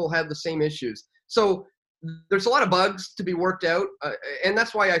other people have the same issues. So there's a lot of bugs to be worked out, and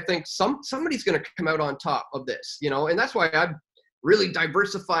that's why I think somebody's going to come out on top of this, and that's why I've really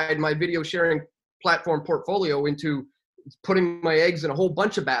diversified my video sharing platform portfolio into putting my eggs in a whole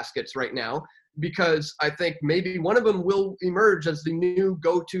bunch of baskets right now, because I think maybe one of them will emerge as the new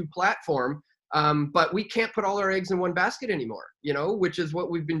go-to platform. But we can't put all our eggs in one basket anymore, which is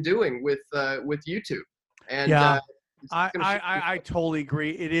what we've been doing with YouTube. And I totally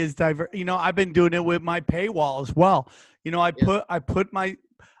agree. It is diverse. I've been doing it with my paywall as well.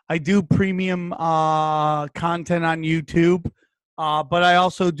 I do premium content on YouTube, but I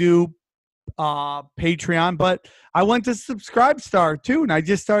also do Patreon. But I went to Subscribestar too, and I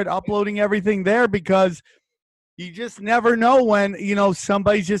just started uploading everything there because you just never know when,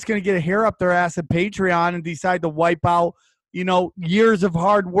 somebody's just going to get a hair up their ass at Patreon and decide to wipe out, years of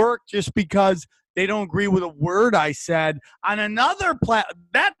hard work just because they don't agree with a word I said on another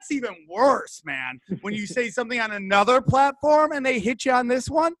That's even worse, man. When you say something on another platform and they hit you on this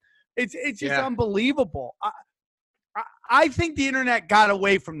one, it's just unbelievable. I think the internet got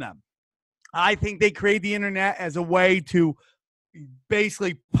away from them. I think they created the internet as a way to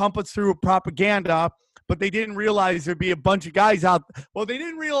basically pump us through propaganda, but they didn't realize there'd be a bunch of guys out. Well, they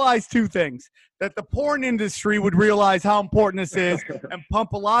didn't realize two things: that the porn industry would realize how important this is and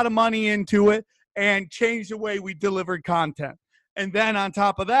pump a lot of money into it and change the way we delivered content. And then on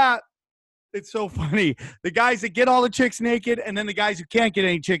top of that, it's so funny. The guys that get all the chicks naked and then the guys who can't get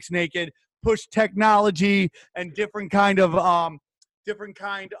any chicks naked push technology and different kind of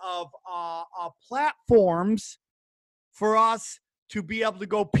platforms for us to be able to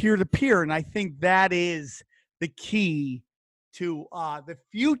go peer-to-peer. And I think that is the key to the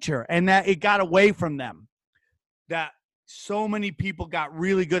future, and that it got away from them, that so many people got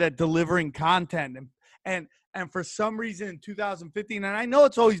really good at delivering content. And for some reason in 2015, and I know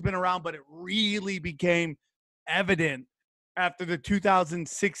it's always been around, but it really became evident after the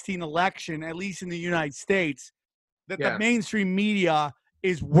 2016 election, at least in the United States, that the mainstream media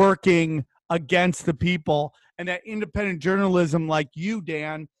is working against the people, and that independent journalism like you,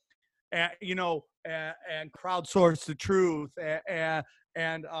 Dan, and Crowdsource the Truth,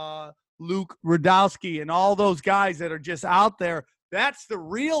 and Luke Rudkowski, and all those guys that are just out there, that's the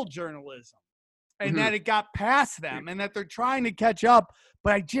real journalism. And that it got past them, and that they're trying to catch up.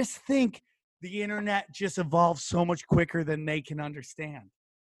 But I just think the internet just evolves so much quicker than they can understand.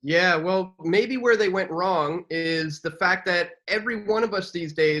 Yeah, well, maybe where they went wrong is the fact that every one of us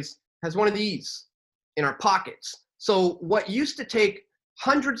these days has one of these in our pockets. So what used to take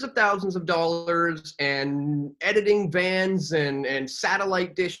hundreds of thousands of dollars and editing vans and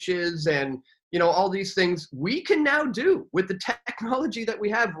satellite dishes and all these things, we can now do with the technology that we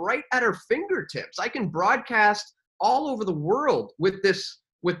have right at our fingertips. I can broadcast all over the world with this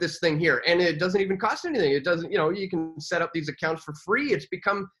thing here, and it doesn't even cost anything. It doesn't, you can set up these accounts for free. It's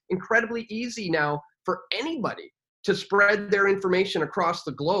become incredibly easy now for anybody to spread their information across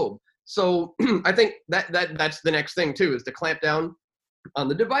the globe. So I think that's the next thing too, is to clamp down on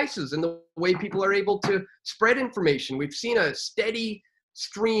the devices and the way people are able to spread information. We've seen a steady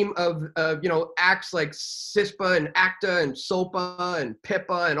stream of acts like CISPA and ACTA and SOPA and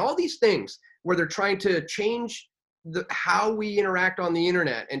PIPA and all these things where they're trying to change how we interact on the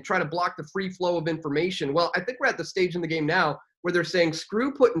internet and try to block the free flow of information. Well, I think we're at the stage in the game now where they're saying,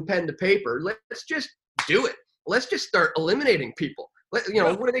 screw putting pen to paper. Let's just do it. Let's just start eliminating people. What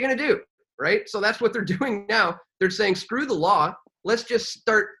are they going to do? Right? So that's what they're doing now. They're saying, screw the law. Let's just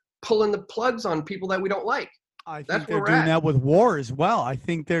start pulling the plugs on people that we don't like. I think they're doing that with war as well. I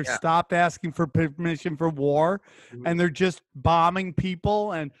think they're stopped asking for permission for war, and they're just bombing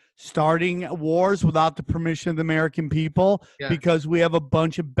people and starting wars without the permission of the American people because we have a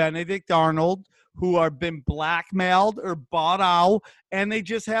bunch of Benedict Arnold who are been blackmailed or bought out, and they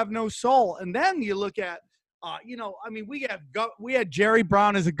just have no soul. And then you look at, we had Jerry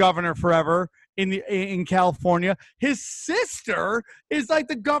Brown as a governor forever in California. His sister is like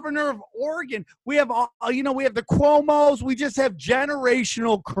the governor of Oregon. We have, we have the Cuomos. We just have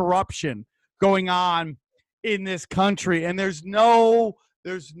generational corruption going on in this country, and there's no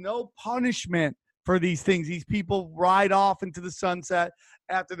punishment for these things. These people ride off into the sunset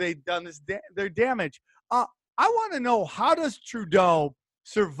after they've done their damage. I want to know, how does Trudeau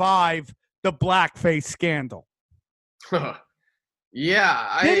survive the blackface scandal?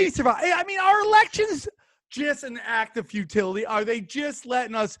 Yeah. Did he survive? I mean, are elections just an act of futility? Are they just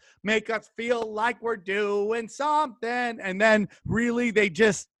letting us make us feel like we're doing something, and then really they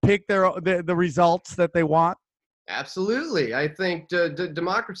just pick the results that they want? Absolutely. I think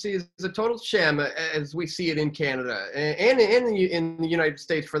democracy is a total sham as we see it in Canada and in the United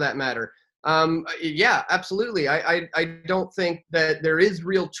States for that matter. Yeah, absolutely. I don't think that there is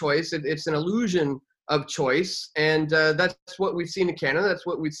real choice. It's an illusion of choice. And that's what we've seen in Canada. That's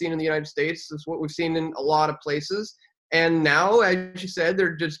what we've seen in the United States. That's what we've seen in a lot of places. And now, as you said,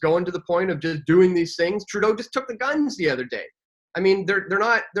 they're just going to the point of just doing these things. Trudeau just took the guns the other day. I mean, they're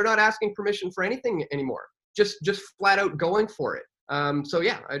not asking permission for anything anymore. Just flat out going for it. So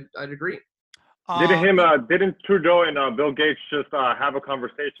yeah, I'd agree. Didn't Trudeau and Bill Gates just have a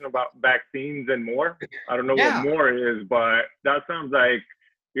conversation about vaccines and more? I don't know what more is, but that sounds like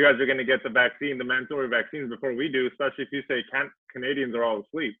you guys are going to get the mandatory vaccines before we do, especially if you say Canadians are all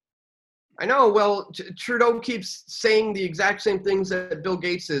asleep. I know. Well, Trudeau keeps saying the exact same things that Bill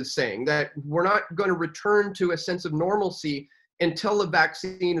Gates is saying, that we're not going to return to a sense of normalcy until a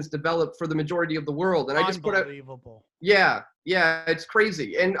vaccine is developed for the majority of the world. And I just put out, yeah, it's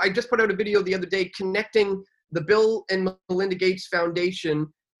crazy. And I just put out a video the other day connecting the Bill and Melinda Gates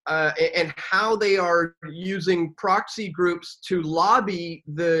Foundation and how they are using proxy groups to lobby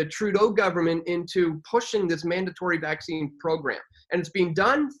the Trudeau government into pushing this mandatory vaccine program. And it's being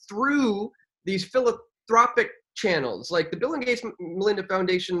done through these philanthropic channels, like the Bill and Gates Melinda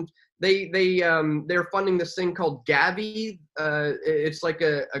Foundation. They're funding this thing called Gavi. It's like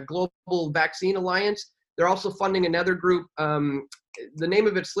a global vaccine alliance. They're also funding another group. The name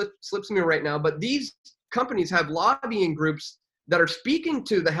of it slips me right now, but these companies have lobbying groups that are speaking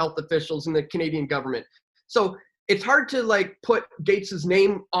to the health officials in the Canadian government. So it's hard to put Gates's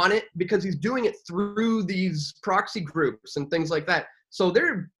name on it because he's doing it through these proxy groups and things like that. So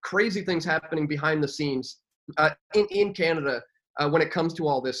there are crazy things happening behind the scenes in Canada when it comes to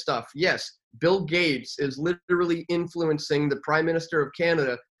all this stuff. Yes, Bill Gates is literally influencing the Prime Minister of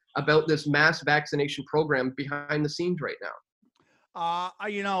Canada about this mass vaccination program behind the scenes right now.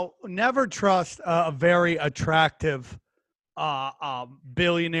 Never trust a very attractive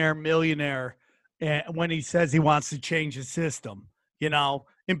billionaire, millionaire when he says he wants to change the system.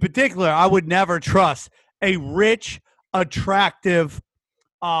 In particular, I would never trust a rich, attractive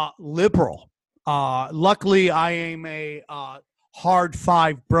liberal. Luckily, I am a hard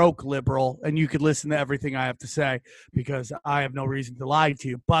 5 broke liberal, and you could listen to everything I have to say because I have no reason to lie to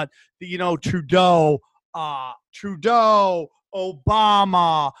you. But Trudeau,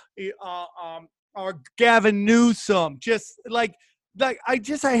 Obama, or Gavin Newsom, just I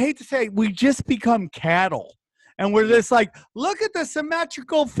hate to say, we just become cattle, and we're just look at the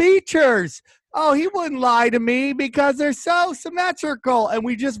symmetrical features. Oh, he wouldn't lie to me because they're so symmetrical, and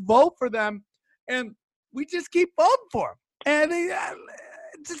we just vote for them, and we just keep voting for them. And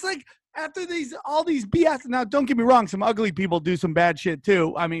it's just after all these BS. Now, don't get me wrong, some ugly people do some bad shit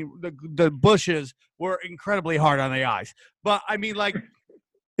too. I mean, the Bushes were incredibly hard on the eyes, but I mean,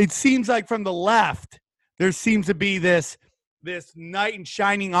 it seems like from the left there seems to be this knight in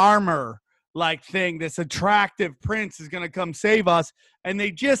shining armor thing. This attractive prince is going to come save us, and they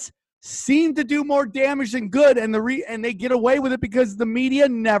just seem to do more damage than good, and they get away with it because the media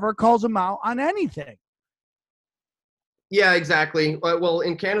never calls them out on anything. Yeah, exactly. Well,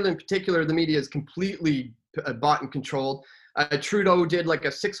 in Canada in particular, the media is completely bought and controlled. Trudeau did a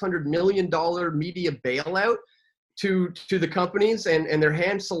 $600 million media bailout to the companies, and they're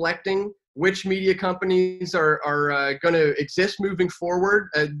hand selecting which media companies are going to exist moving forward.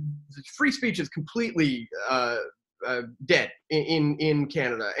 Free speech is completely dead in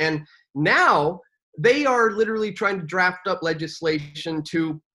Canada. And now they are literally trying to draft up legislation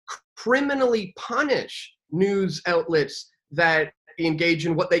to criminally punish news outlets that engage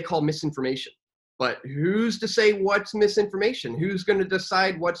in what they call misinformation. But who's to say what's misinformation? Who's going to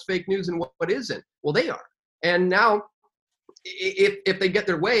decide what's fake news and what isn't? Well, they are. And now, if they get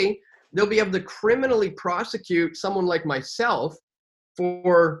their way, they'll be able to criminally prosecute someone like myself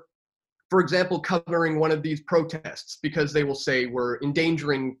for example, covering one of these protests because they will say we're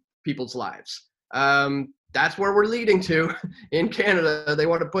endangering people's lives. That's where we're leading to in Canada. They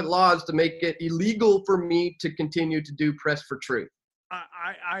want to put laws to make it illegal for me to continue to do Press for Truth.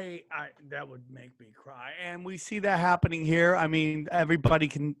 I that would make me cry. And we see that happening here. I mean, everybody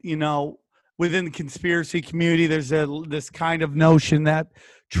can, within the conspiracy community, there's this kind of notion that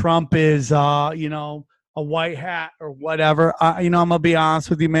Trump is, a white hat or whatever. I'm going to be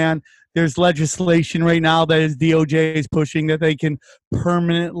honest with you, man. There's legislation right now that is DOJ is pushing that they can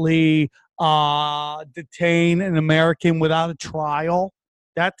permanently detain an American without a trial.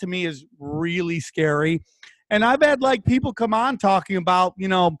 That to me is really scary. And I've had like people come on talking about,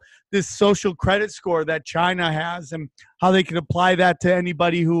 this social credit score that China has and how they can apply that to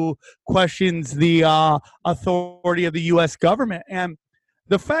anybody who questions the authority of the U.S. government. And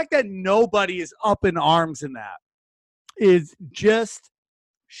the fact that nobody is up in arms in that is just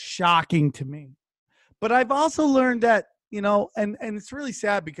shocking to me. But I've also learned that, and it's really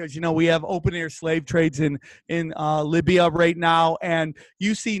sad because, we have open air slave trades in Libya right now. And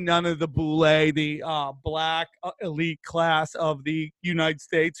you see none of the boule, the black elite class of the United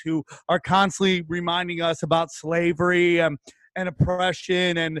States who are constantly reminding us about slavery and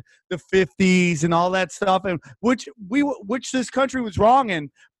oppression and the 50s and all that stuff, and which this country was wrong in,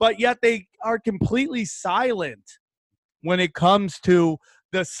 but yet they are completely silent when it comes to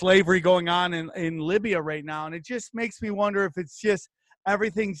the slavery going on in Libya right now. And it just makes me wonder if it's just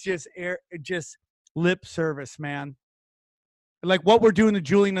everything's just lip service, man. Like what we're doing to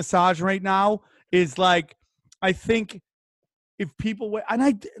Julian Assange right now is like, I think if people and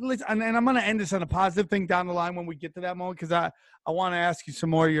I'm going to end this on a positive thing down the line when we get to that moment, because I want to ask you some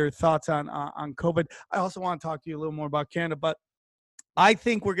more of your thoughts on COVID. I also want to talk to you a little more about Canada, but I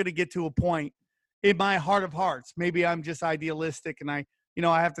think we're going to get to a point in my heart of hearts. Maybe I'm just idealistic, and I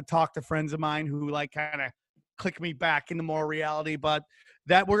have to talk to friends of mine who like kind of click me back into more reality, but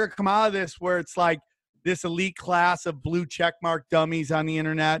that we're going to come out of this where it's like this elite class of blue checkmark dummies on the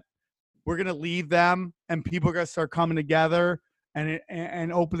internet. We're going to leave them, and people are going to start coming together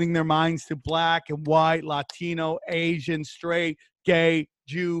and opening their minds to black and white, Latino, Asian, straight, gay,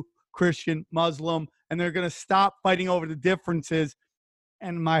 Jew, Christian, Muslim, and they're going to stop fighting over the differences.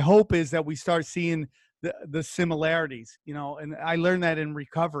 And my hope is that we start seeing the similarities, and I learned that in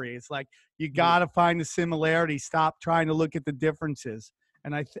recovery. It's like you got to find the similarities, stop trying to look at the differences.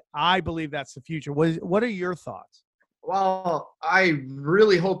 And I believe that's the future. What are your thoughts? Well, I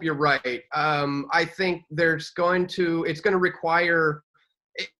really hope you're right. I think it's going to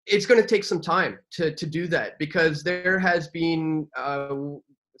take some time to do that, because there has been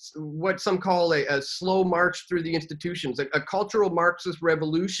what some call a slow march through the institutions. A cultural Marxist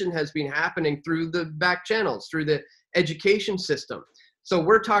revolution has been happening through the back channels, through the education system. So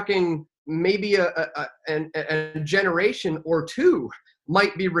we're talking maybe a generation or two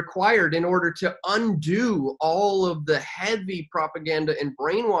might be required in order to undo all of the heavy propaganda and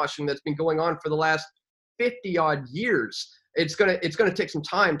brainwashing that's been going on for the last 50 odd years. It's gonna take some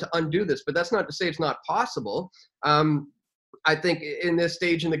time to undo this, but that's not to say it's not possible. I think in this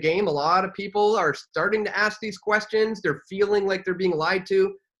stage in the game, a lot of people are starting to ask these questions. They're feeling like they're being lied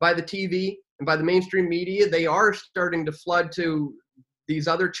to by the TV and by the mainstream media. They are starting to flood to these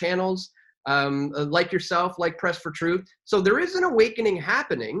other channels, like yourself, like Press for Truth. So there is an awakening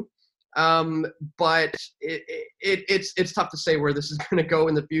happening, but it's tough to say where this is going to go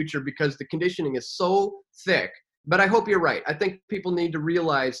in the future because the conditioning is so thick. But I hope you're right. I think people need to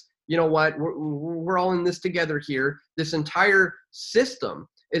realize, you know what, we're all in this together here. This entire system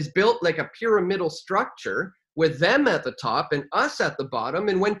is built like a pyramidal structure with them at the top and us at the bottom.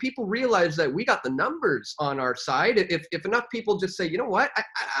 And when people realize that we got the numbers on our side, if enough people just say, you know what,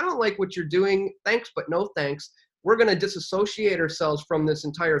 I don't like what you're doing, thanks, but no thanks, we're going to disassociate ourselves from this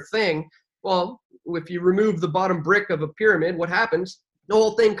entire thing. Well, if you remove the bottom brick of a pyramid, what happens? The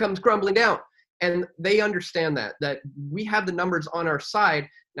whole thing comes crumbling down. And they understand that we have the numbers on our side.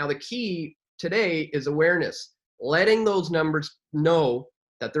 Now, the key today is awareness, letting those numbers know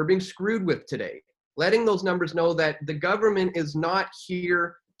that they're being screwed with today, letting those numbers know that the government is not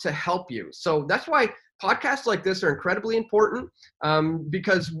here to help you. So that's why podcasts like this are incredibly important,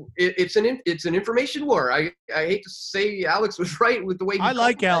 because it's an information war. I hate to say Alex was right with the way I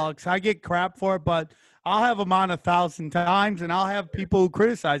like Alex. I get crap for it, but I'll have him on 1,000 times, and I'll have people who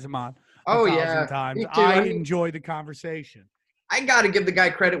criticize him on 1,000 times. Me too. I enjoy the conversation. I got to give the guy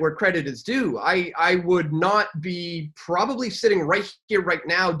credit where credit is due. I would not be probably sitting right here right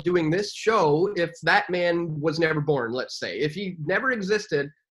now doing this show if that man was never born, let's say. If he never existed,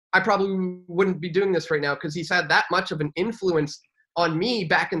 I probably wouldn't be doing this right now because he's had that much of an influence on me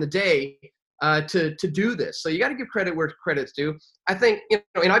back in the day to do this. So you got to give credit where credit's due. I think,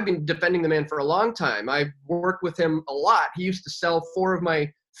 and I've been defending the man for a long time. I've worked with him a lot. He used to sell 4 of my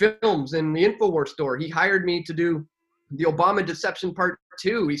films in the InfoWars store. He hired me to do the Obama Deception Part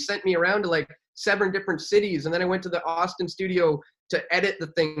 2. He sent me around to like 7 different cities. And then I went to the Austin studio to edit the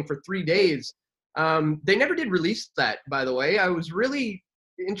thing for 3 days. They never did release that, by the way. I was really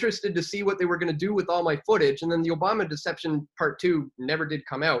interested to see what they were going to do with all my footage. And then the Obama Deception Part 2 never did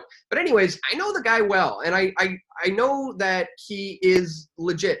come out. But anyways, I know the guy well. And I know that he is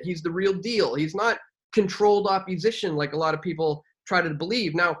legit. He's the real deal. He's not controlled opposition like a lot of people try to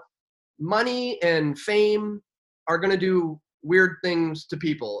believe. Now, money and fame are going to do weird things to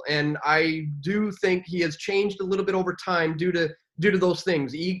people. And I do think he has changed a little bit over time due to those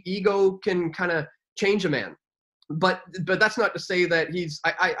things. Ego can kind of change a man. But that's not to say that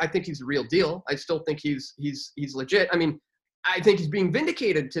I think he's the real deal. I still think he's legit. I mean, I think he's being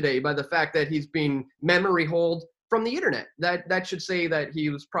vindicated today by the fact that he's being memory holed from the internet. That should say that he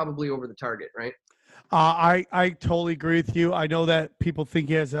was probably over the target, right? I totally agree with you. I know that people think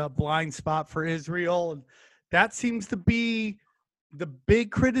he has a blind spot for Israel, and that seems to be the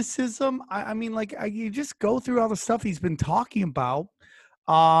big criticism. I mean, like, you just go through all the stuff he's been talking about,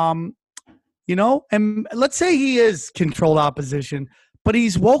 you know, and let's say he is controlled opposition, but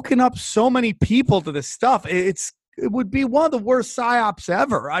he's woken up so many people to this stuff. It would be one of the worst psyops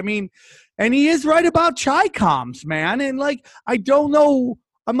ever. I mean, and he is right about Chi-Coms, man. And like, I don't know.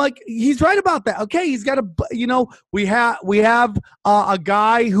 I'm like, he's right about that. Okay, he's got we have a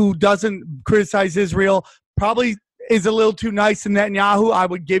guy who doesn't criticize Israel, probably is a little too nice to Netanyahu. I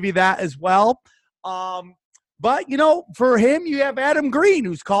would give you that as well. But, you know, for him, you have Adam Green,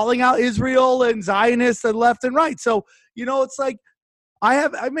 who's calling out Israel and Zionists and left and right. So, you know, it's like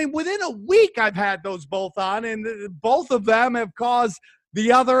within a week I've had those both on, and both of them have caused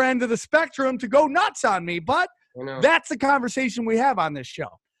the other end of the spectrum to go nuts on me. But that's the conversation we have on this show.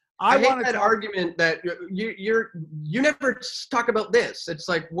 I hate that argument that you never talk about this. It's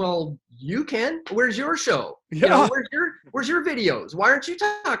like, well, you can. Where's your show? Yeah. You know, where's your videos? Why aren't you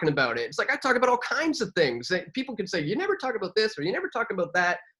talking about it? It's like, I talk about all kinds of things. People can say, you never talk about this or you never talk about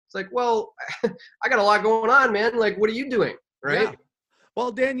that. It's like, well, I got a lot going on, man. Like, what are you doing? Right? Yeah.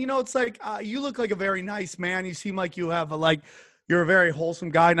 Well, Dan, you know, it's like you look like a very nice man. You seem like you have you're a very wholesome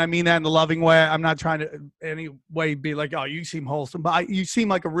guy, and I mean that in a loving way. I'm not trying to in any way be like, oh, you seem wholesome, but you seem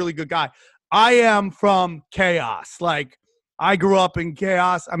like a really good guy. I am from chaos. Like, I grew up in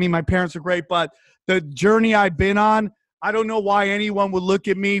chaos. I mean, my parents are great, but the journey I've been on, I don't know why anyone would look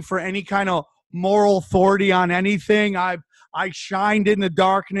at me for any kind of moral authority on anything. I shined in the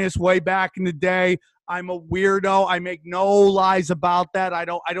darkness way back in the day. I'm a weirdo. I make no lies about that. I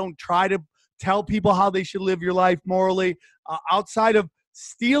don't try to tell people how they should live your life morally. Outside of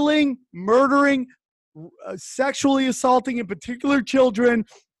stealing, murdering, sexually assaulting, in particular children,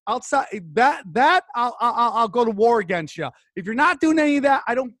 outside that I'll go to war against you. If you're not doing any of that,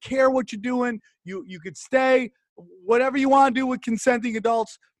 I don't care what you're doing. You could stay, whatever you want to do with consenting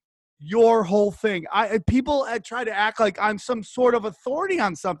adults. Your whole thing. People try to act like I'm some sort of authority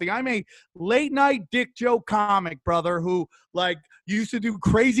on something. I'm a late night dick joke comic, brother, who used to do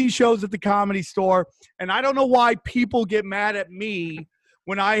crazy shows at the Comedy Store. And I don't know why people get mad at me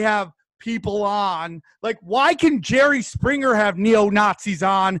when I have people on. Like, why can Jerry Springer have neo-Nazis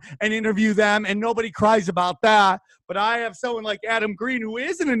on and interview them and nobody cries about that? But I have someone like Adam Green, who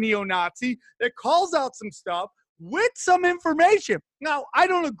isn't a neo-Nazi, that calls out some stuff with some information. Now, I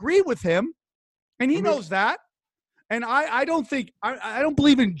don't agree with him, and he knows that. And I don't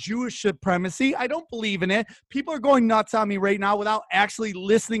believe in Jewish supremacy. I don't believe in it. People are going nuts on me right now without actually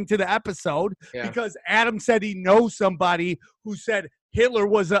listening to the episode because Adam said he knows somebody who said Hitler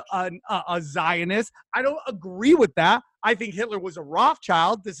was a Zionist. I don't agree with that. I think Hitler was a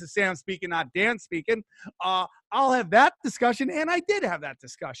Rothschild. This is Sam speaking, not Dan speaking. I'll have that discussion, and I did have that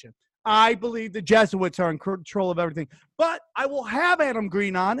discussion. I believe the Jesuits are in control of everything. But I will have Adam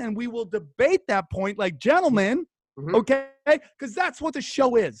Green on, and we will debate that point like gentlemen, okay? Because that's what the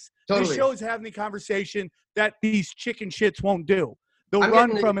show is. Totally. The show is having the conversation that these chicken shits won't do. They'll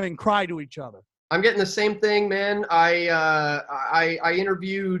run from it and cry to each other. I'm getting the same thing, man. I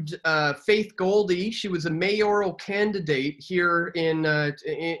interviewed Faith Goldie. She was a mayoral candidate here in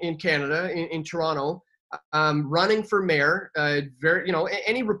Canada, in Toronto. Running for mayor,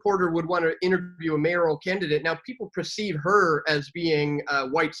 any reporter would want to interview a mayoral candidate. Now, people perceive her as being a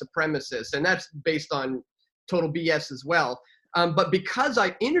white supremacist, and that's based on total BS as well. But because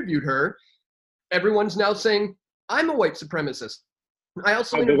I interviewed her, everyone's now saying I'm a white supremacist. I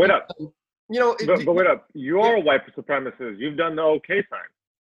also but wait up. But wait up. You are a white supremacist. You've done the OK sign.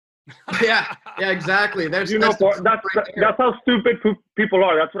 yeah, exactly. That's how stupid people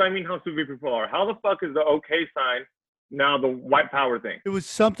are. That's what I mean. How stupid people are. How the fuck is the OK sign now the white power thing? It was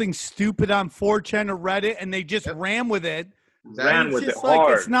something stupid on 4chan or Reddit, and they just ran with it ran It's with it just like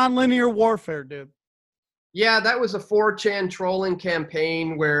hard. it's non-linear warfare, dude. Yeah, that was a 4chan trolling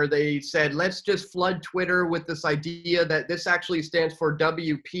campaign where they said, let's just flood Twitter with this idea that this actually stands for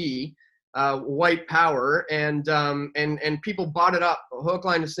WP, white power, and people bought it up, hook,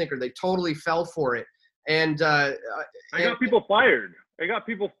 line, and sinker. They totally fell for it. And I got people fired.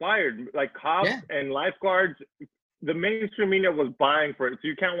 Like cops and lifeguards. The mainstream media was buying for it, so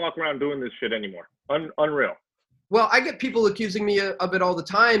you can't walk around doing this shit anymore. Unreal. Well, I get people accusing me of it all the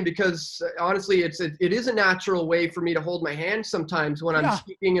time because honestly, it is a natural way for me to hold my hand sometimes when I'm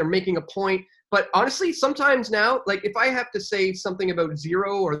speaking or making a point. But honestly, sometimes now, like if I have to say something about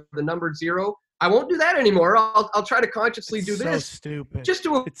 0 or the number 0, I won't do that anymore. I'll try to consciously do this. Stupid. Just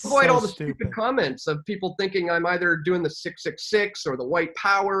to avoid all the stupid comments of people thinking I'm either doing the 666 or the white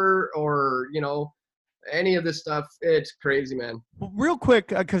power or, any of this stuff. It's crazy, man. Well, real quick,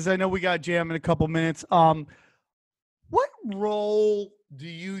 because I know we got jam in a couple minutes. What role do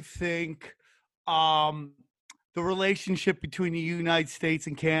you think the relationship between the United States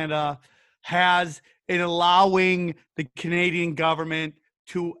and Canada has in allowing the Canadian government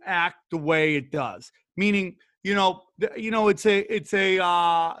to act the way it does? Meaning, it's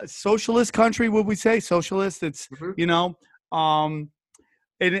a socialist country. Would we say socialist? It's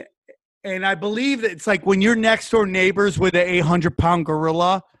and I believe that it's like when you're next door neighbors with an 800-pound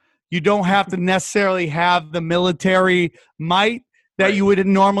gorilla, you don't have to necessarily have the military might that you would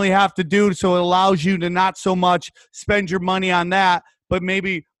normally have to do. So it allows you to not so much spend your money on that, but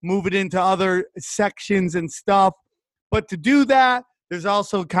maybe move it into other sections and stuff. But to do that, there's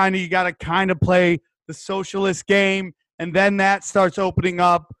also you got to kind of play the socialist game. And then that starts opening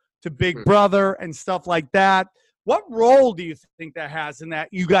up to Big Brother and stuff like that. What role do you think that has in that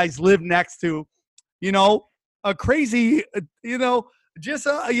you guys live next to, a crazy, a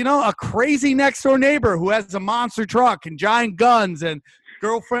crazy next door neighbor who has a monster truck and giant guns and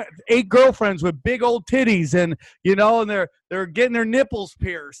 8 girlfriends with big old titties and and they're getting their nipples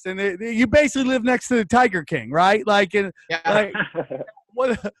pierced and you basically live next to the Tiger King, right? What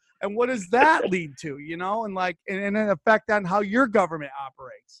does that lead to? And an effect on how your government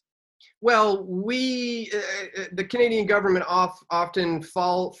operates. Well, the Canadian government often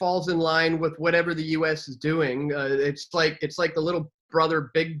falls in line with whatever the U.S. is doing. It's like the little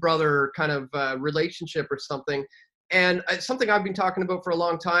brother, big brother kind of relationship or something. And something I've been talking about for a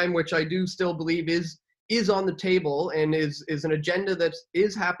long time, which I do still believe is on the table and is an agenda that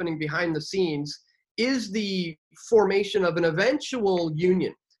is happening behind the scenes, is the formation of an eventual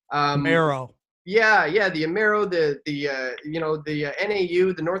union. Amero. Yeah, the Amero, the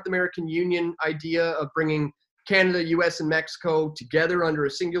NAU, the North American Union idea of bringing Canada, U.S., and Mexico together under a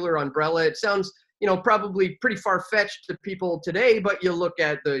singular umbrella. It sounds, probably pretty far-fetched to people today, but you look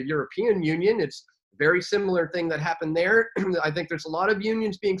at the European Union, it's a very similar thing that happened there. I think there's a lot of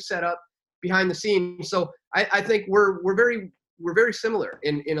unions being set up behind the scenes. So I think we're very similar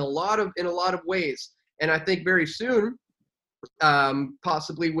in a lot of ways. And I think very soon,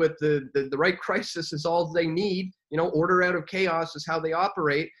 possibly with the right crisis is all they need, order out of chaos is how they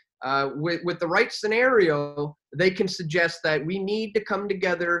operate. With the right scenario, they can suggest that we need to come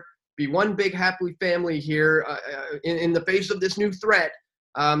together, be one big happy family here in the face of this new threat.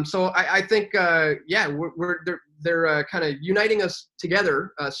 So I think, they're kind of uniting us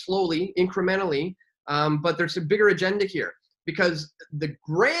together slowly, incrementally, but there's a bigger agenda here because the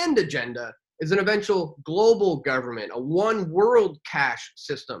grand agenda is an eventual global government, a one world cash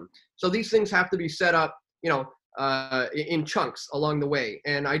system. So these things have to be set up, in chunks along the way.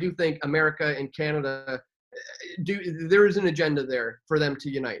 And I do think America and Canada, there is an agenda there for them to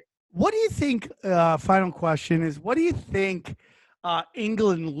unite. What do you think, final question is, what do you think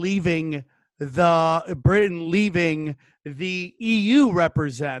Britain leaving the EU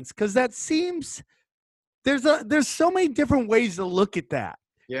represents? Because that seems, there's so many different ways to look at that.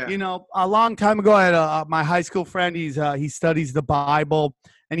 Yeah. A long time ago, I had my high school friend. He studies the Bible,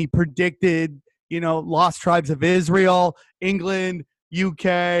 and he predicted, lost tribes of Israel, England,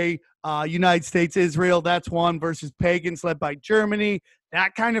 UK, United States, Israel. That's one versus pagans led by Germany.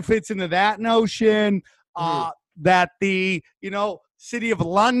 That kind of fits into that notion. That the city of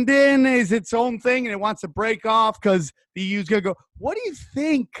London is its own thing, and it wants to break off because the EU's gonna go. What do you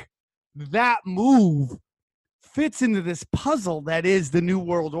think that move fits into this puzzle that is the New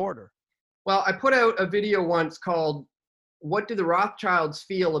World Order? Well, I put out a video once called "What Do the Rothschilds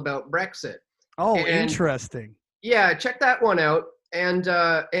Feel About Brexit?" Oh, interesting. Yeah, check that one out. And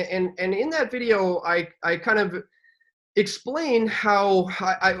in that video, I kind of explain how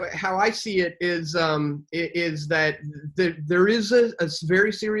I see it is that there is a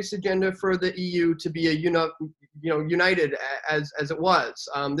very serious agenda for the EU to be a united as it was.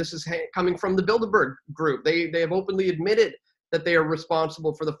 This is coming from the Bilderberg Group. They have openly admitted that they are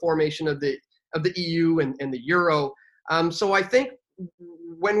responsible for the formation of the EU and the euro. So I think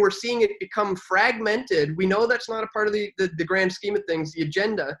when we're seeing it become fragmented, we know that's not a part of the grand scheme of things, the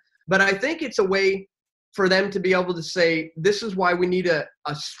agenda. But I think it's a way for them to be able to say, this is why we need a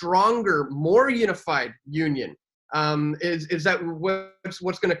stronger, more unified union. Is that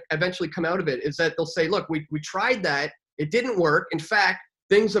what's going to eventually come out of it? Is that they'll say, look, we tried that. It didn't work. In fact,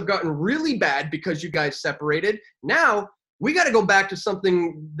 things have gotten really bad because you guys separated. Now we got to go back to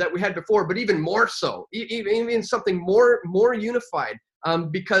something that we had before, but even more so, even something more unified,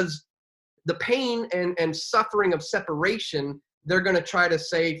 because the pain and suffering of separation, they're going to try to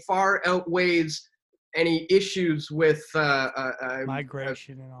say far outweighs any issues with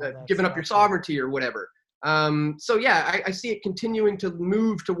migration and all that giving stuff. up your sovereignty or whatever. So yeah, I see it continuing to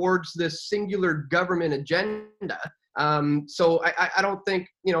move towards this singular government agenda. So I don't think,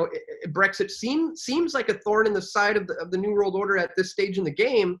 Brexit seems like a thorn in the side of the New World Order at this stage in the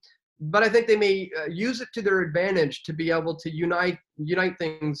game, but I think they may use it to their advantage to be able to unite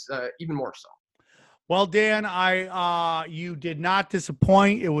things even more so. Well, Dan, you did not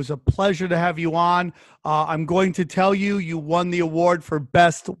disappoint. It was a pleasure to have you on. I'm going to tell you, you won the award for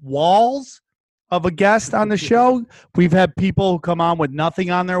best walls of a guest on the show. We've had people who come on with nothing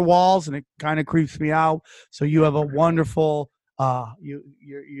on their walls, and it kind of creeps me out. So you have a wonderful,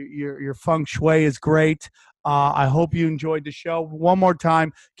 your feng shui is great. I hope you enjoyed the show. One more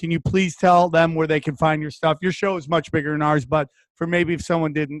time, can you please tell them where they can find your stuff? Your show is much bigger than ours, but for maybe if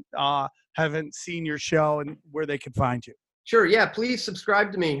someone haven't seen your show, and where they can find you. Sure. Yeah. Please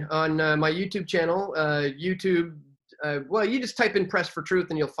subscribe to me on my YouTube channel. YouTube. Well, you just type in Press for Truth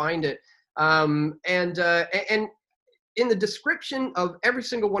and you'll find it. And in the description of every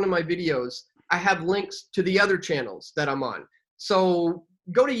single one of my videos, I have links to the other channels that I'm on. So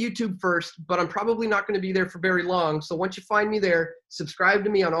go to YouTube first, but I'm probably not going to be there for very long. So once you find me there, subscribe to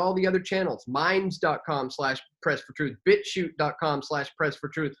me on all the other channels, minds.com/pressfortruth,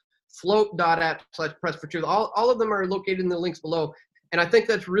 bitshoot.com/pressfortruth, float.app/pressfortruth. All of them are located in the links below. And I think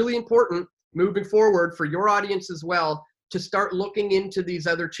that's really important moving forward for your audience as well, to start looking into these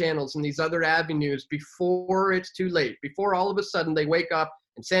other channels and these other avenues before it's too late, before all of a sudden they wake up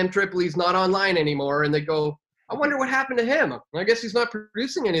and Sam Tripoli's not online anymore and they go, I wonder what happened to him. I guess he's not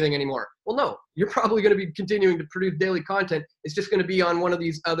producing anything anymore. Well, no, you're probably going to be continuing to produce daily content. It's just going to be on one of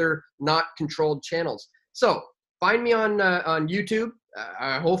these other not controlled channels. So find me on YouTube.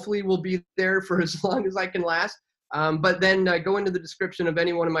 Hopefully we'll be there for as long as I can last. But then go into the description of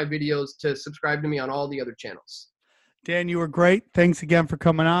any one of my videos to subscribe to me on all the other channels. Dan, you were great. Thanks again for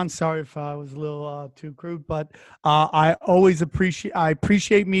coming on. Sorry if I was a little too crude, but I always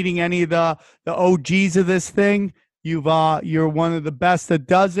appreciate meeting any of the OGs of this thing. You're one of the best that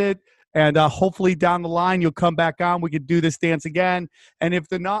does it, and hopefully down the line you'll come back on. We could do this dance again. And if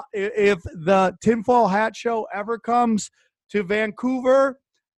the Tinfoil Hat Show ever comes to Vancouver,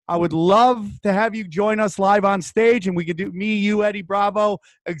 I would love to have you join us live on stage, and we could do me, you, Eddie Bravo,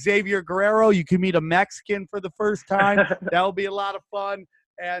 Xavier Guerrero. You can meet a Mexican for the first time. That will be a lot of fun,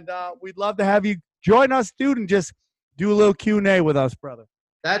 and we'd love to have you join us, dude, and just do a little Q&A with us, brother.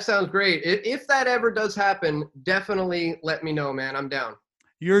 That sounds great. If that ever does happen, definitely let me know, man. I'm down.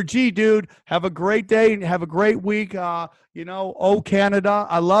 You're a G, dude. Have a great day and have a great week. Canada.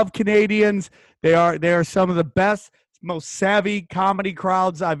 I love Canadians. They are some of the best, most savvy comedy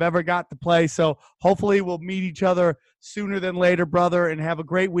crowds I've ever got to play. So hopefully we'll meet each other sooner than later, brother, and have a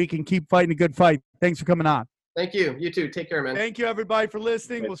great week and keep fighting a good fight. Thanks for coming on. Thank you. You too. Take care, man. Thank you, everybody, for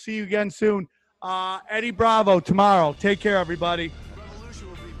listening. We'll see you again soon. Eddie Bravo tomorrow. Take care, everybody.